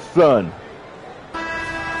Valley of the Sun.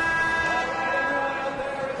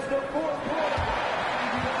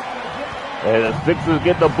 And the Sixers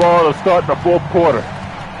get the ball to start the fourth quarter.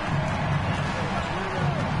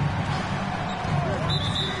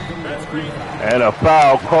 And a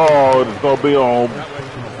foul called is going to be on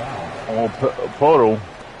Poto.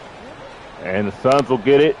 And the Suns will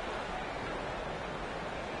get it.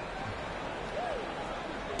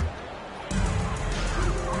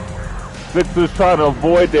 Sixers trying to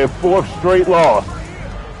avoid their fourth straight loss.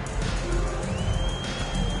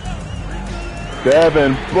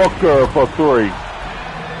 Devin Booker for three.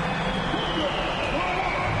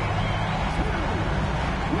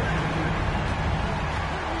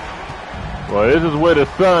 Well, this is where the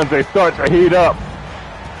Suns, they start to heat up.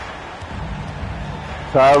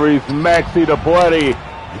 Tyrese Maxey to Bloody,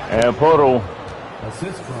 and Poto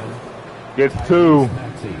gets two.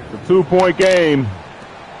 It's a 2-point game.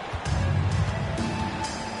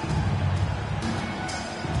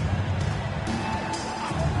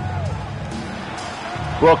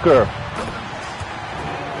 Booker.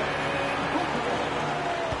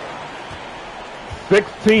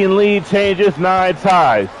 $16 lead changes, 9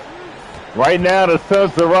 ties. Right now, the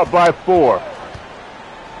Suns are up by 4.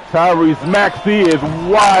 Tyrese Maxey is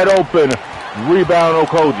wide open. Rebound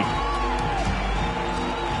Okogie.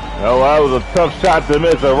 Oh, that was a tough shot to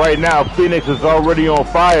miss. But right now, Phoenix is already on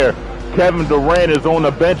fire. Kevin Durant is on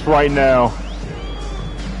the bench right now.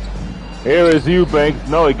 Here is Eubanks.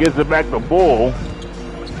 No, he gives it back to Bull.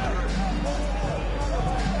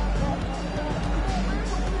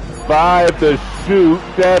 Five to shoot.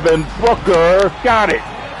 Devin Booker got it.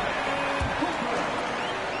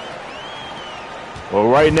 Well,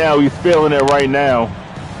 right now, he's feeling it right now.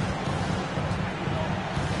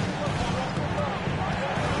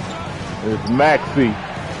 It's Maxey.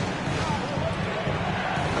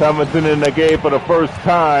 Covington in the game for the first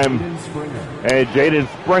time. And Jaden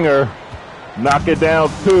Springer knock it down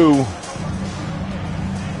 2.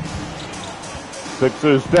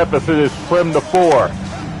 Sixers deficit is trimmed to 4.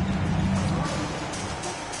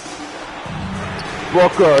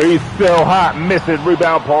 Booker, he's still hot, missing.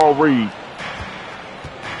 Rebound, Paul Reed.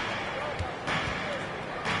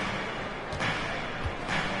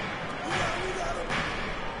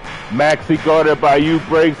 Maxey guarded by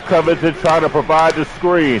Eubanks. Covington trying to provide the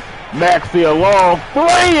screen. Maxey a long 3,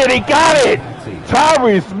 and he got it!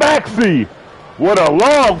 Tyrese Maxey with a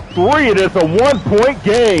long 3, and it's a 1-point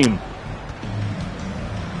game.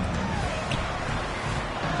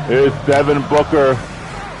 Here's Devin Booker,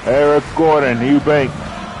 Eric Gordon, Eubanks.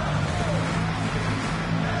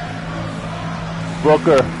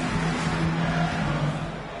 Booker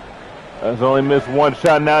has only missed 1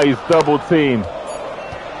 shot. Now he's double teamed.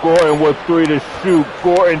 Gordon with 3 to shoot.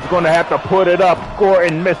 Gordon's going to have to put it up.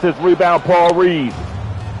 Gordon misses. Rebound, Paul Reed.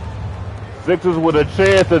 Sixers with a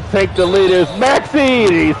chance to take the lead. Is Maxey.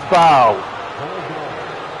 He's fouled.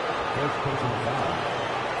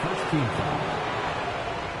 First team foul.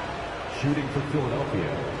 Shooting for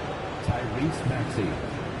Philadelphia, Tyrese Maxey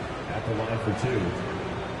at the line for 2.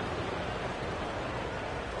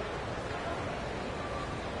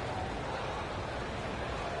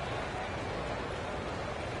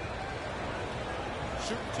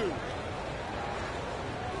 Shoot 2.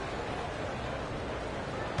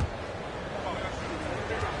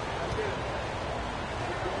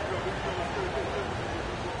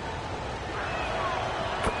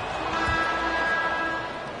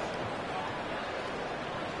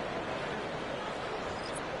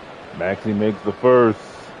 Maxey makes the first.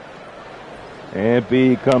 And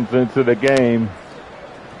B comes into the game.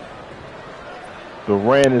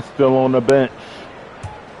 Durant is still on the bench.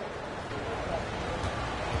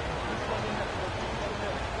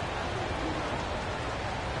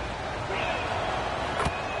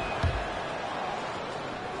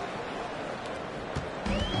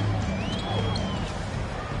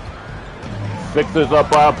 Sixers up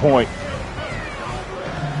by a point.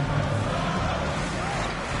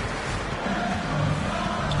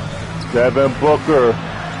 Devin Booker.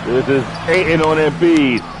 This is Ayton on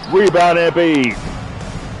Embiid. Rebound Embiid.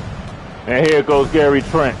 And here goes Gary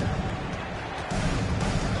Trent.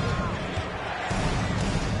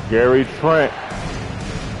 Gary Trent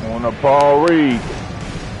on the Paul Reed.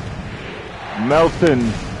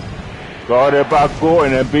 Melton guarded by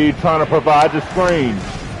Gordon. Embiid trying to provide the screen.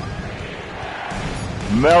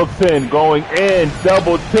 Melton going in,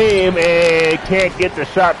 double team, and can't get the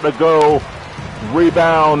shot to go.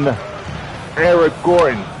 Rebound, Eric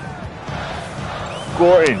Gordon.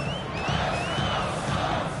 Gordon.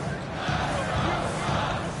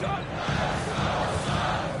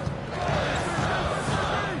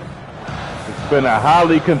 It's been a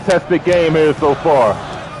highly contested game here so far.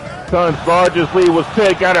 Suns' largest lead was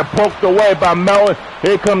 10, got it poked away by Melton.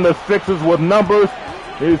 Here come the Sixers with numbers.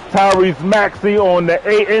 Here's Tyrese Maxey on the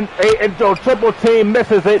Ayton triple team,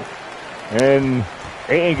 misses it. And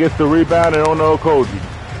Ayton gets the rebound and on to Okogie.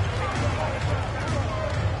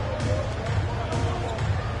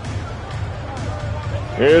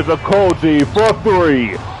 Here's Okogie for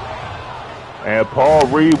three. And Paul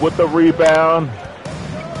Reed with the rebound.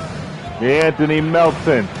 Anthony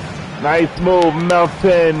Melton. Nice move,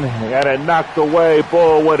 Melton. Got it knocked away.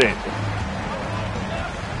 Ball with it.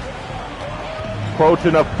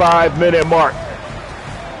 Approaching a 5-minute mark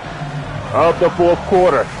of the fourth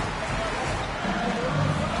quarter.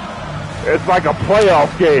 It's like a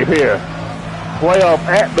playoff game here. Playoff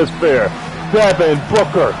atmosphere. Devin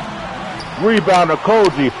Booker. Rebound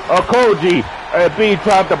Okogie. Okogie. B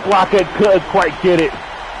tried to block it. Couldn't quite get it.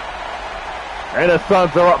 And the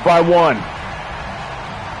Suns are up by one.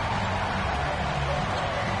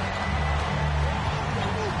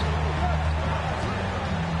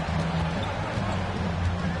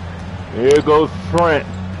 Here goes Trent.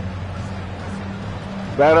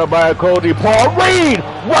 Battled by Okogie. Paul Reed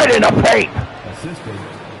right in the paint. Assistant,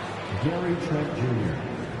 Gary Trent Jr.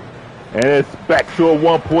 And it's back to a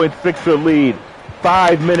 1.6er lead.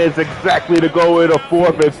 5 minutes exactly to go in the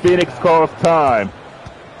fourth, and Phoenix calls time.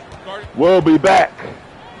 We'll be back.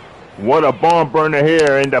 What a barn burner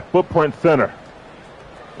here in the Footprint Center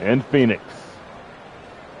in Phoenix.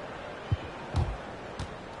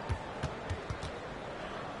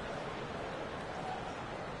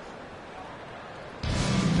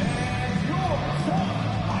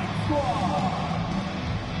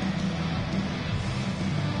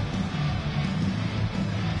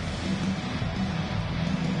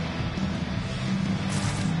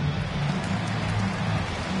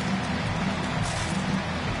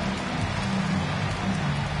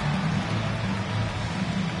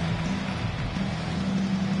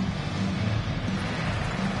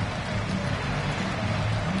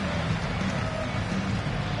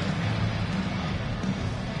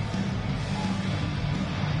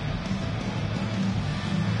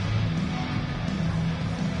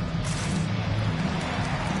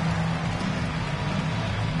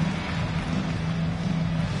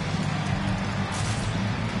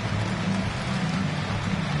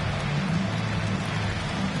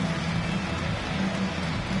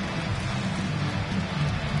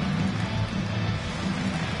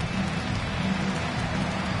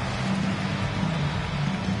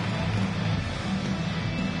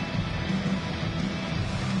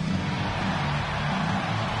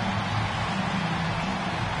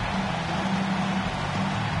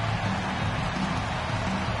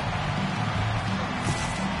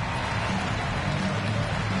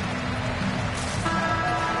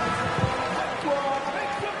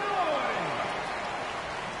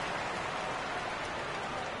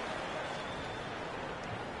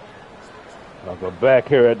 We're back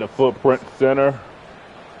here at the Footprint Center.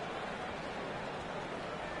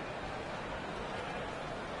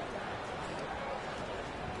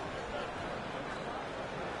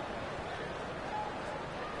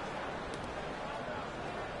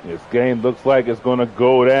 This game looks like it's going to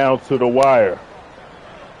go down to the wire.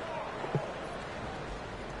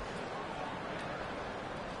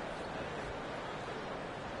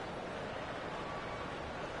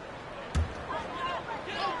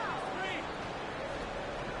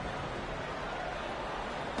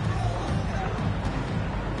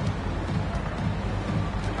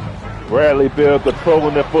 Bradley Beal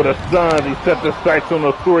controlling it for the Suns. He set the sights on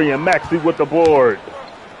the three, and Maxey with the board.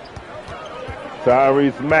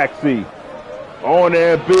 Tyrese Maxey on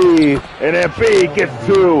Embiid, and Embiid gets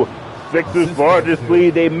two. Sixers' largest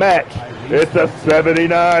lead, they match. It's a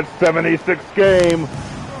 79-76 game.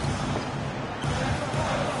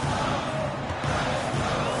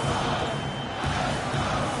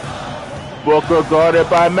 Booker guarded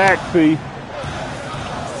by Maxey.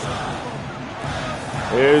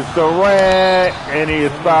 Here's Durant, and he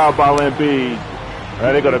is fouled by Embiid.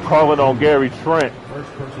 Now they're going to call it on Gary Trent.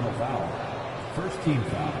 First personal foul. First team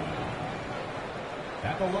foul.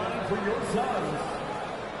 At the line for your Suns,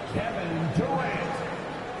 Kevin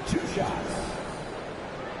Durant. 2 shots.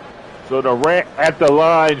 So Durant at the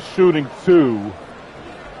line shooting 2.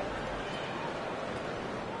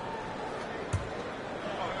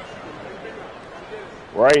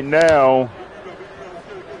 Right now,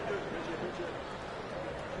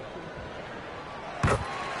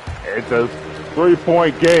 It's a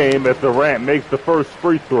 3-point game if Durant makes the first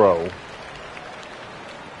free throw.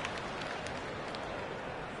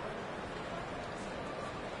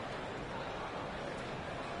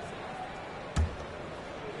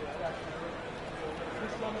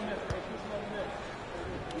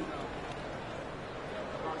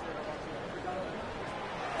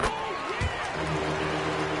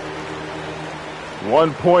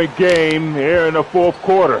 One-point game here in the fourth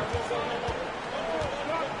quarter.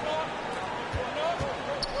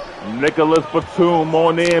 Nicholas Batum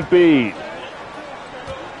on the Embiid.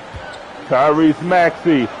 Tyrese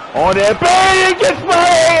Maxey on the Embiid. He gets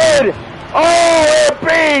fired! Oh,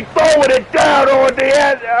 Embiid throwing it down on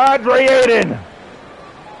the Andre Ayton.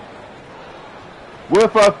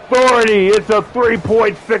 With authority, it's a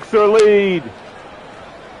 3-point Sixer lead.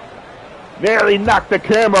 Nearly knocked the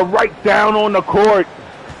camera right down on the court.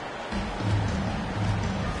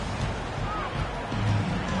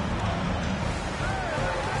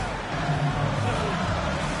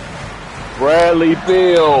 Bradley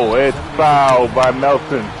Beal is fouled by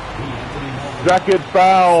Melton. Second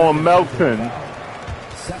foul on Melton.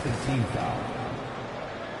 Second team foul.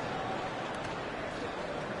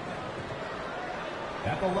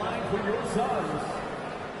 At the line for your Suns,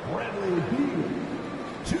 Bradley Beal.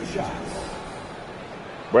 2 shots.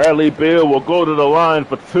 Bradley Beal will go to the line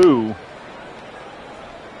for 2.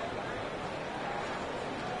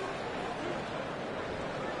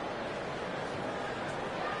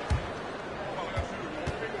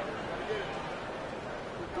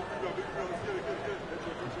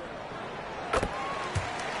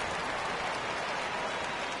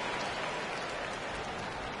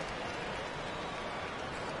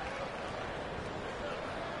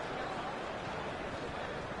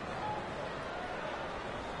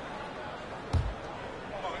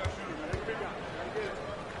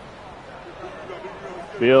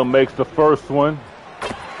 Beal makes the first one,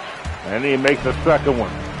 and he makes the second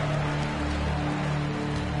one.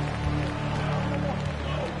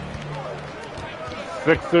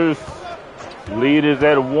 Sixers lead is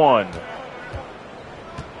at 1.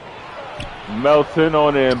 Melton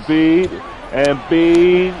on Embiid.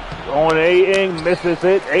 Embiid on Ayton, misses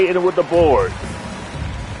it. Ayton with the board.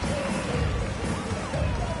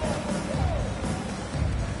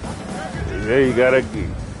 There you gotta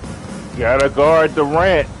guard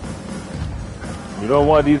Durant. You don't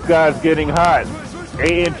want these guys getting hot.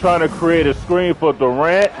 Ayton trying to create a screen for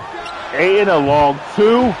Durant. Ayton along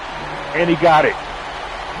 2, and he got it.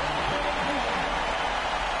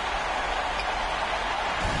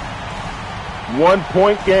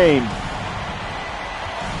 One-point game.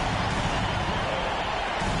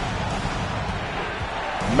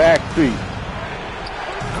 Maxey.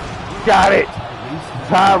 Got it.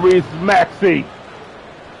 Tyrese Maxey.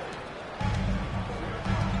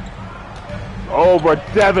 Over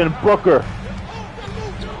Devin Booker.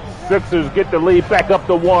 Sixers get the lead back up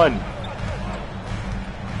to 1.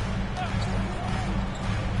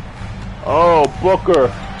 Oh, Booker.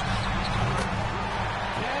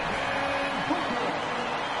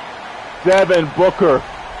 Devin Booker.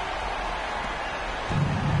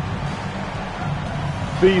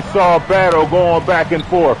 Seesaw battle going back and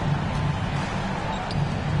forth.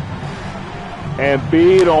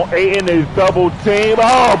 Embiid on Ayton, his double team.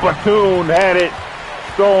 Oh, Batum had it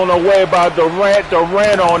stolen away by Durant.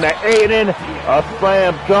 Durant on the Ayton. A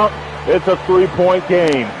slam dunk. It's a 3-point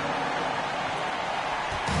game.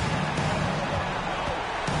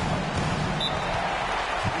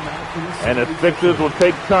 And the Sixers will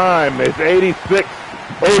take time. It's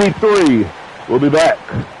 86-83. We'll be back.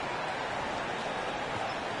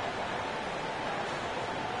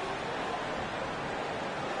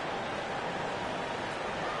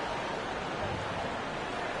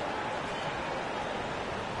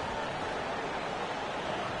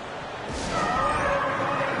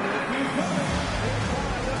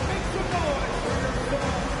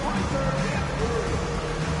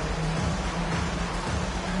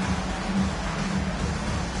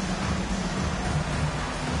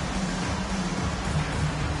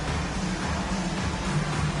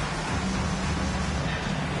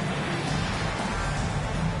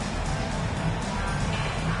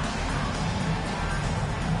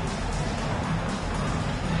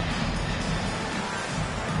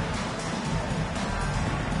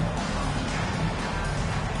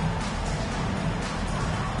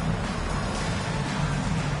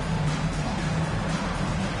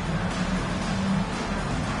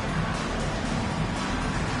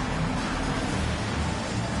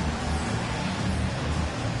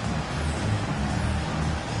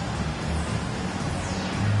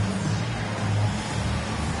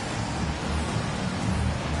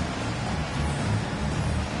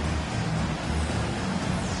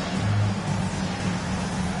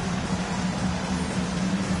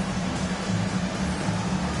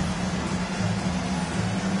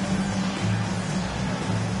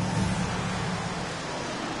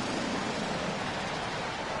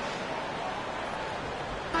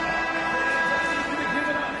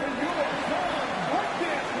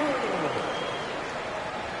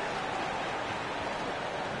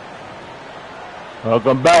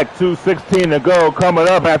 Welcome back. 2:16 to go. Coming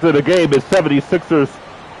up after the game is 76ers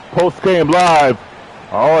post-game live.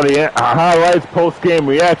 All the highlights, post-game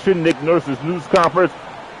reaction, Nick Nurse's news conference,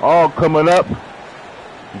 all coming up. You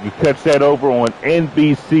can catch that over on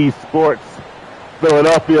NBC Sports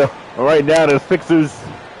Philadelphia. Right now, the Sixers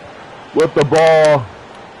with the ball.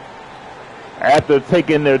 After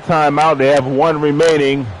taking their timeout, they have one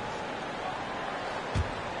remaining.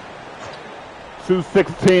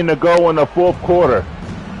 2:16 to go in the fourth quarter.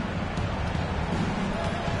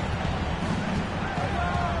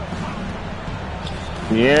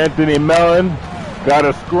 Anthony Mellon got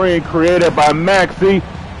a screen created by Maxey.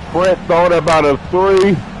 Trent thought about a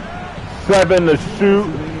 3. 7 to shoot.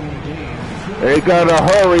 They got to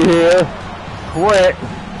hurry here. Trent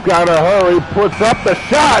got to hurry, puts up the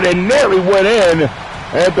shot and nearly went in.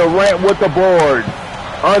 And Durant with the board.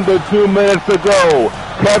 Under 2 minutes to go.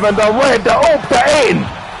 Kevin Durant to open the end.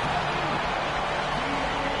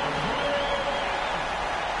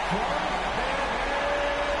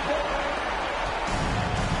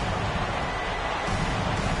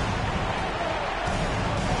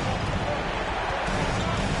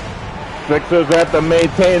 Sixers have to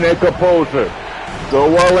maintain their composure.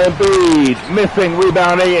 Joel Embiid missing,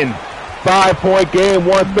 rebound in. 5-point game,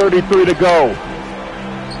 1:33 to go.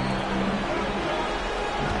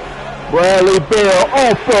 Bradley Beal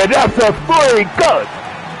open, that's a 3, good.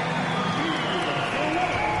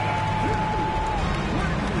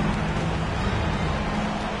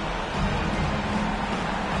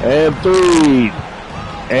 Embiid,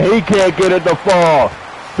 and he can't get it to fall.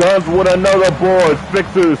 Suns with another board.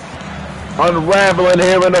 Sixers unraveling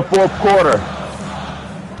here in the fourth quarter.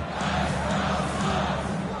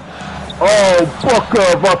 Oh,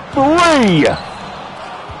 Booker, a 3.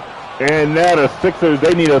 And now the Sixers,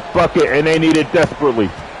 they need a bucket, and they need it desperately.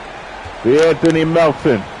 The Anthony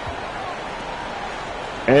Melton.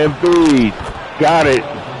 Embiid got it.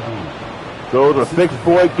 So the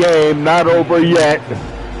 6-point game not over yet.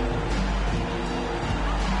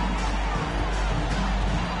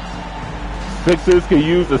 Sixers can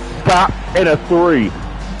use a stop and a 3.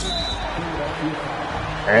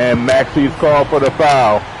 And Maxey's called for the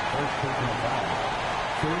foul.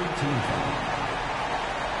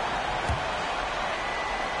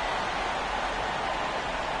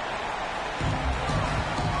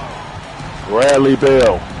 Bradley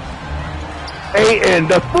Beal. Ayton,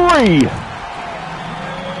 the 3.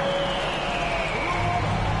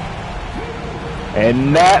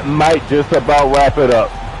 And that might just about wrap it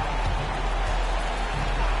up.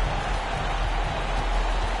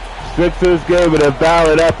 Sixers gave it a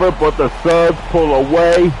valid effort, but the Suns pull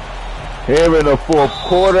away. Here in the fourth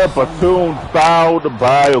quarter, Batum fouled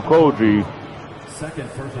by Okogie.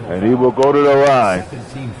 And he will go to the line.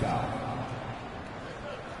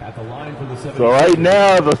 At the line for the 76ers. So right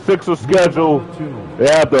now, the Sixers schedule, they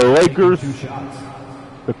have the Lakers,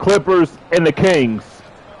 the Clippers, and the Kings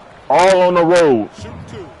all on the road.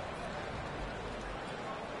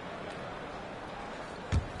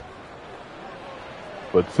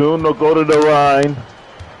 Batum will go to the line.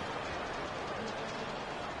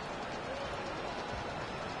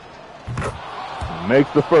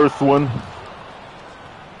 Makes the first one.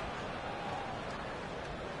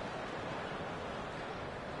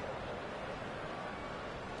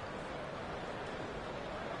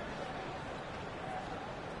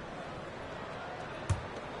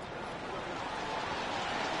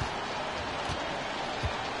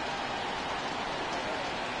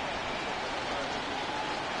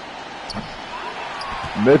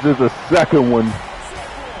 Misses the second one.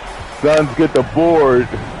 Suns get the board.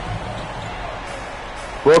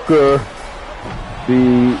 Booker,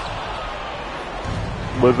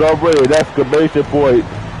 was already an exclamation point.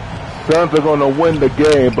 Suns are going to win the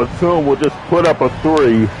game, but soon will just put up a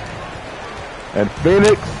 3. And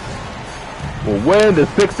Phoenix will win. The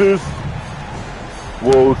Sixers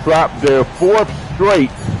will drop their 4th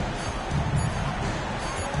straight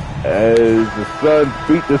as the Suns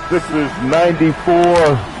beat the Sixers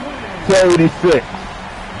 94-86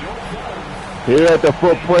 here at the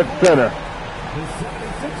Footprint Center.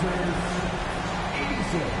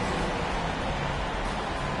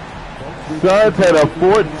 Suns had a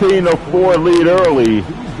 14-4 lead early.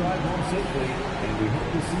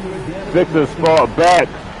 Sixers fought back,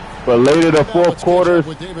 but late in the fourth quarter,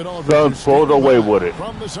 Suns pulled away with it.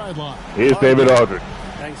 Here's David Aldridge.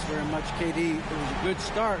 Thanks very much, KD. It was a good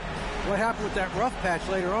start. What happened with that rough patch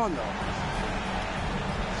later on, though?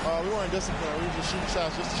 We weren't disciplined. We were just shooting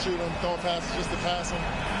shots, just to shoot them, throwing passes, just to pass them.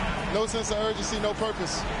 No sense of urgency, no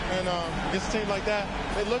purpose. And against a team like that,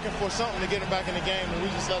 they're looking for something to get them back in the game, and we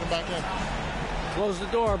just let them back in. Close the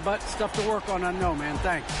door, but stuff to work on, I know, man.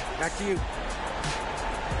 Thanks. Back to you.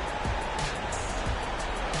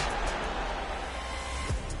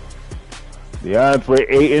 DeAndre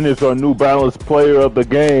Ayton is our New Balance player of the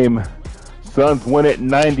game. Suns win it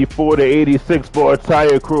 94-86 for our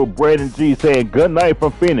entire crew. Brandon G saying good night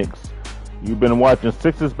from Phoenix. You've been watching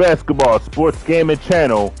Sixers Basketball Sports Gaming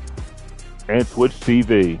Channel and Twitch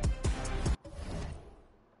TV.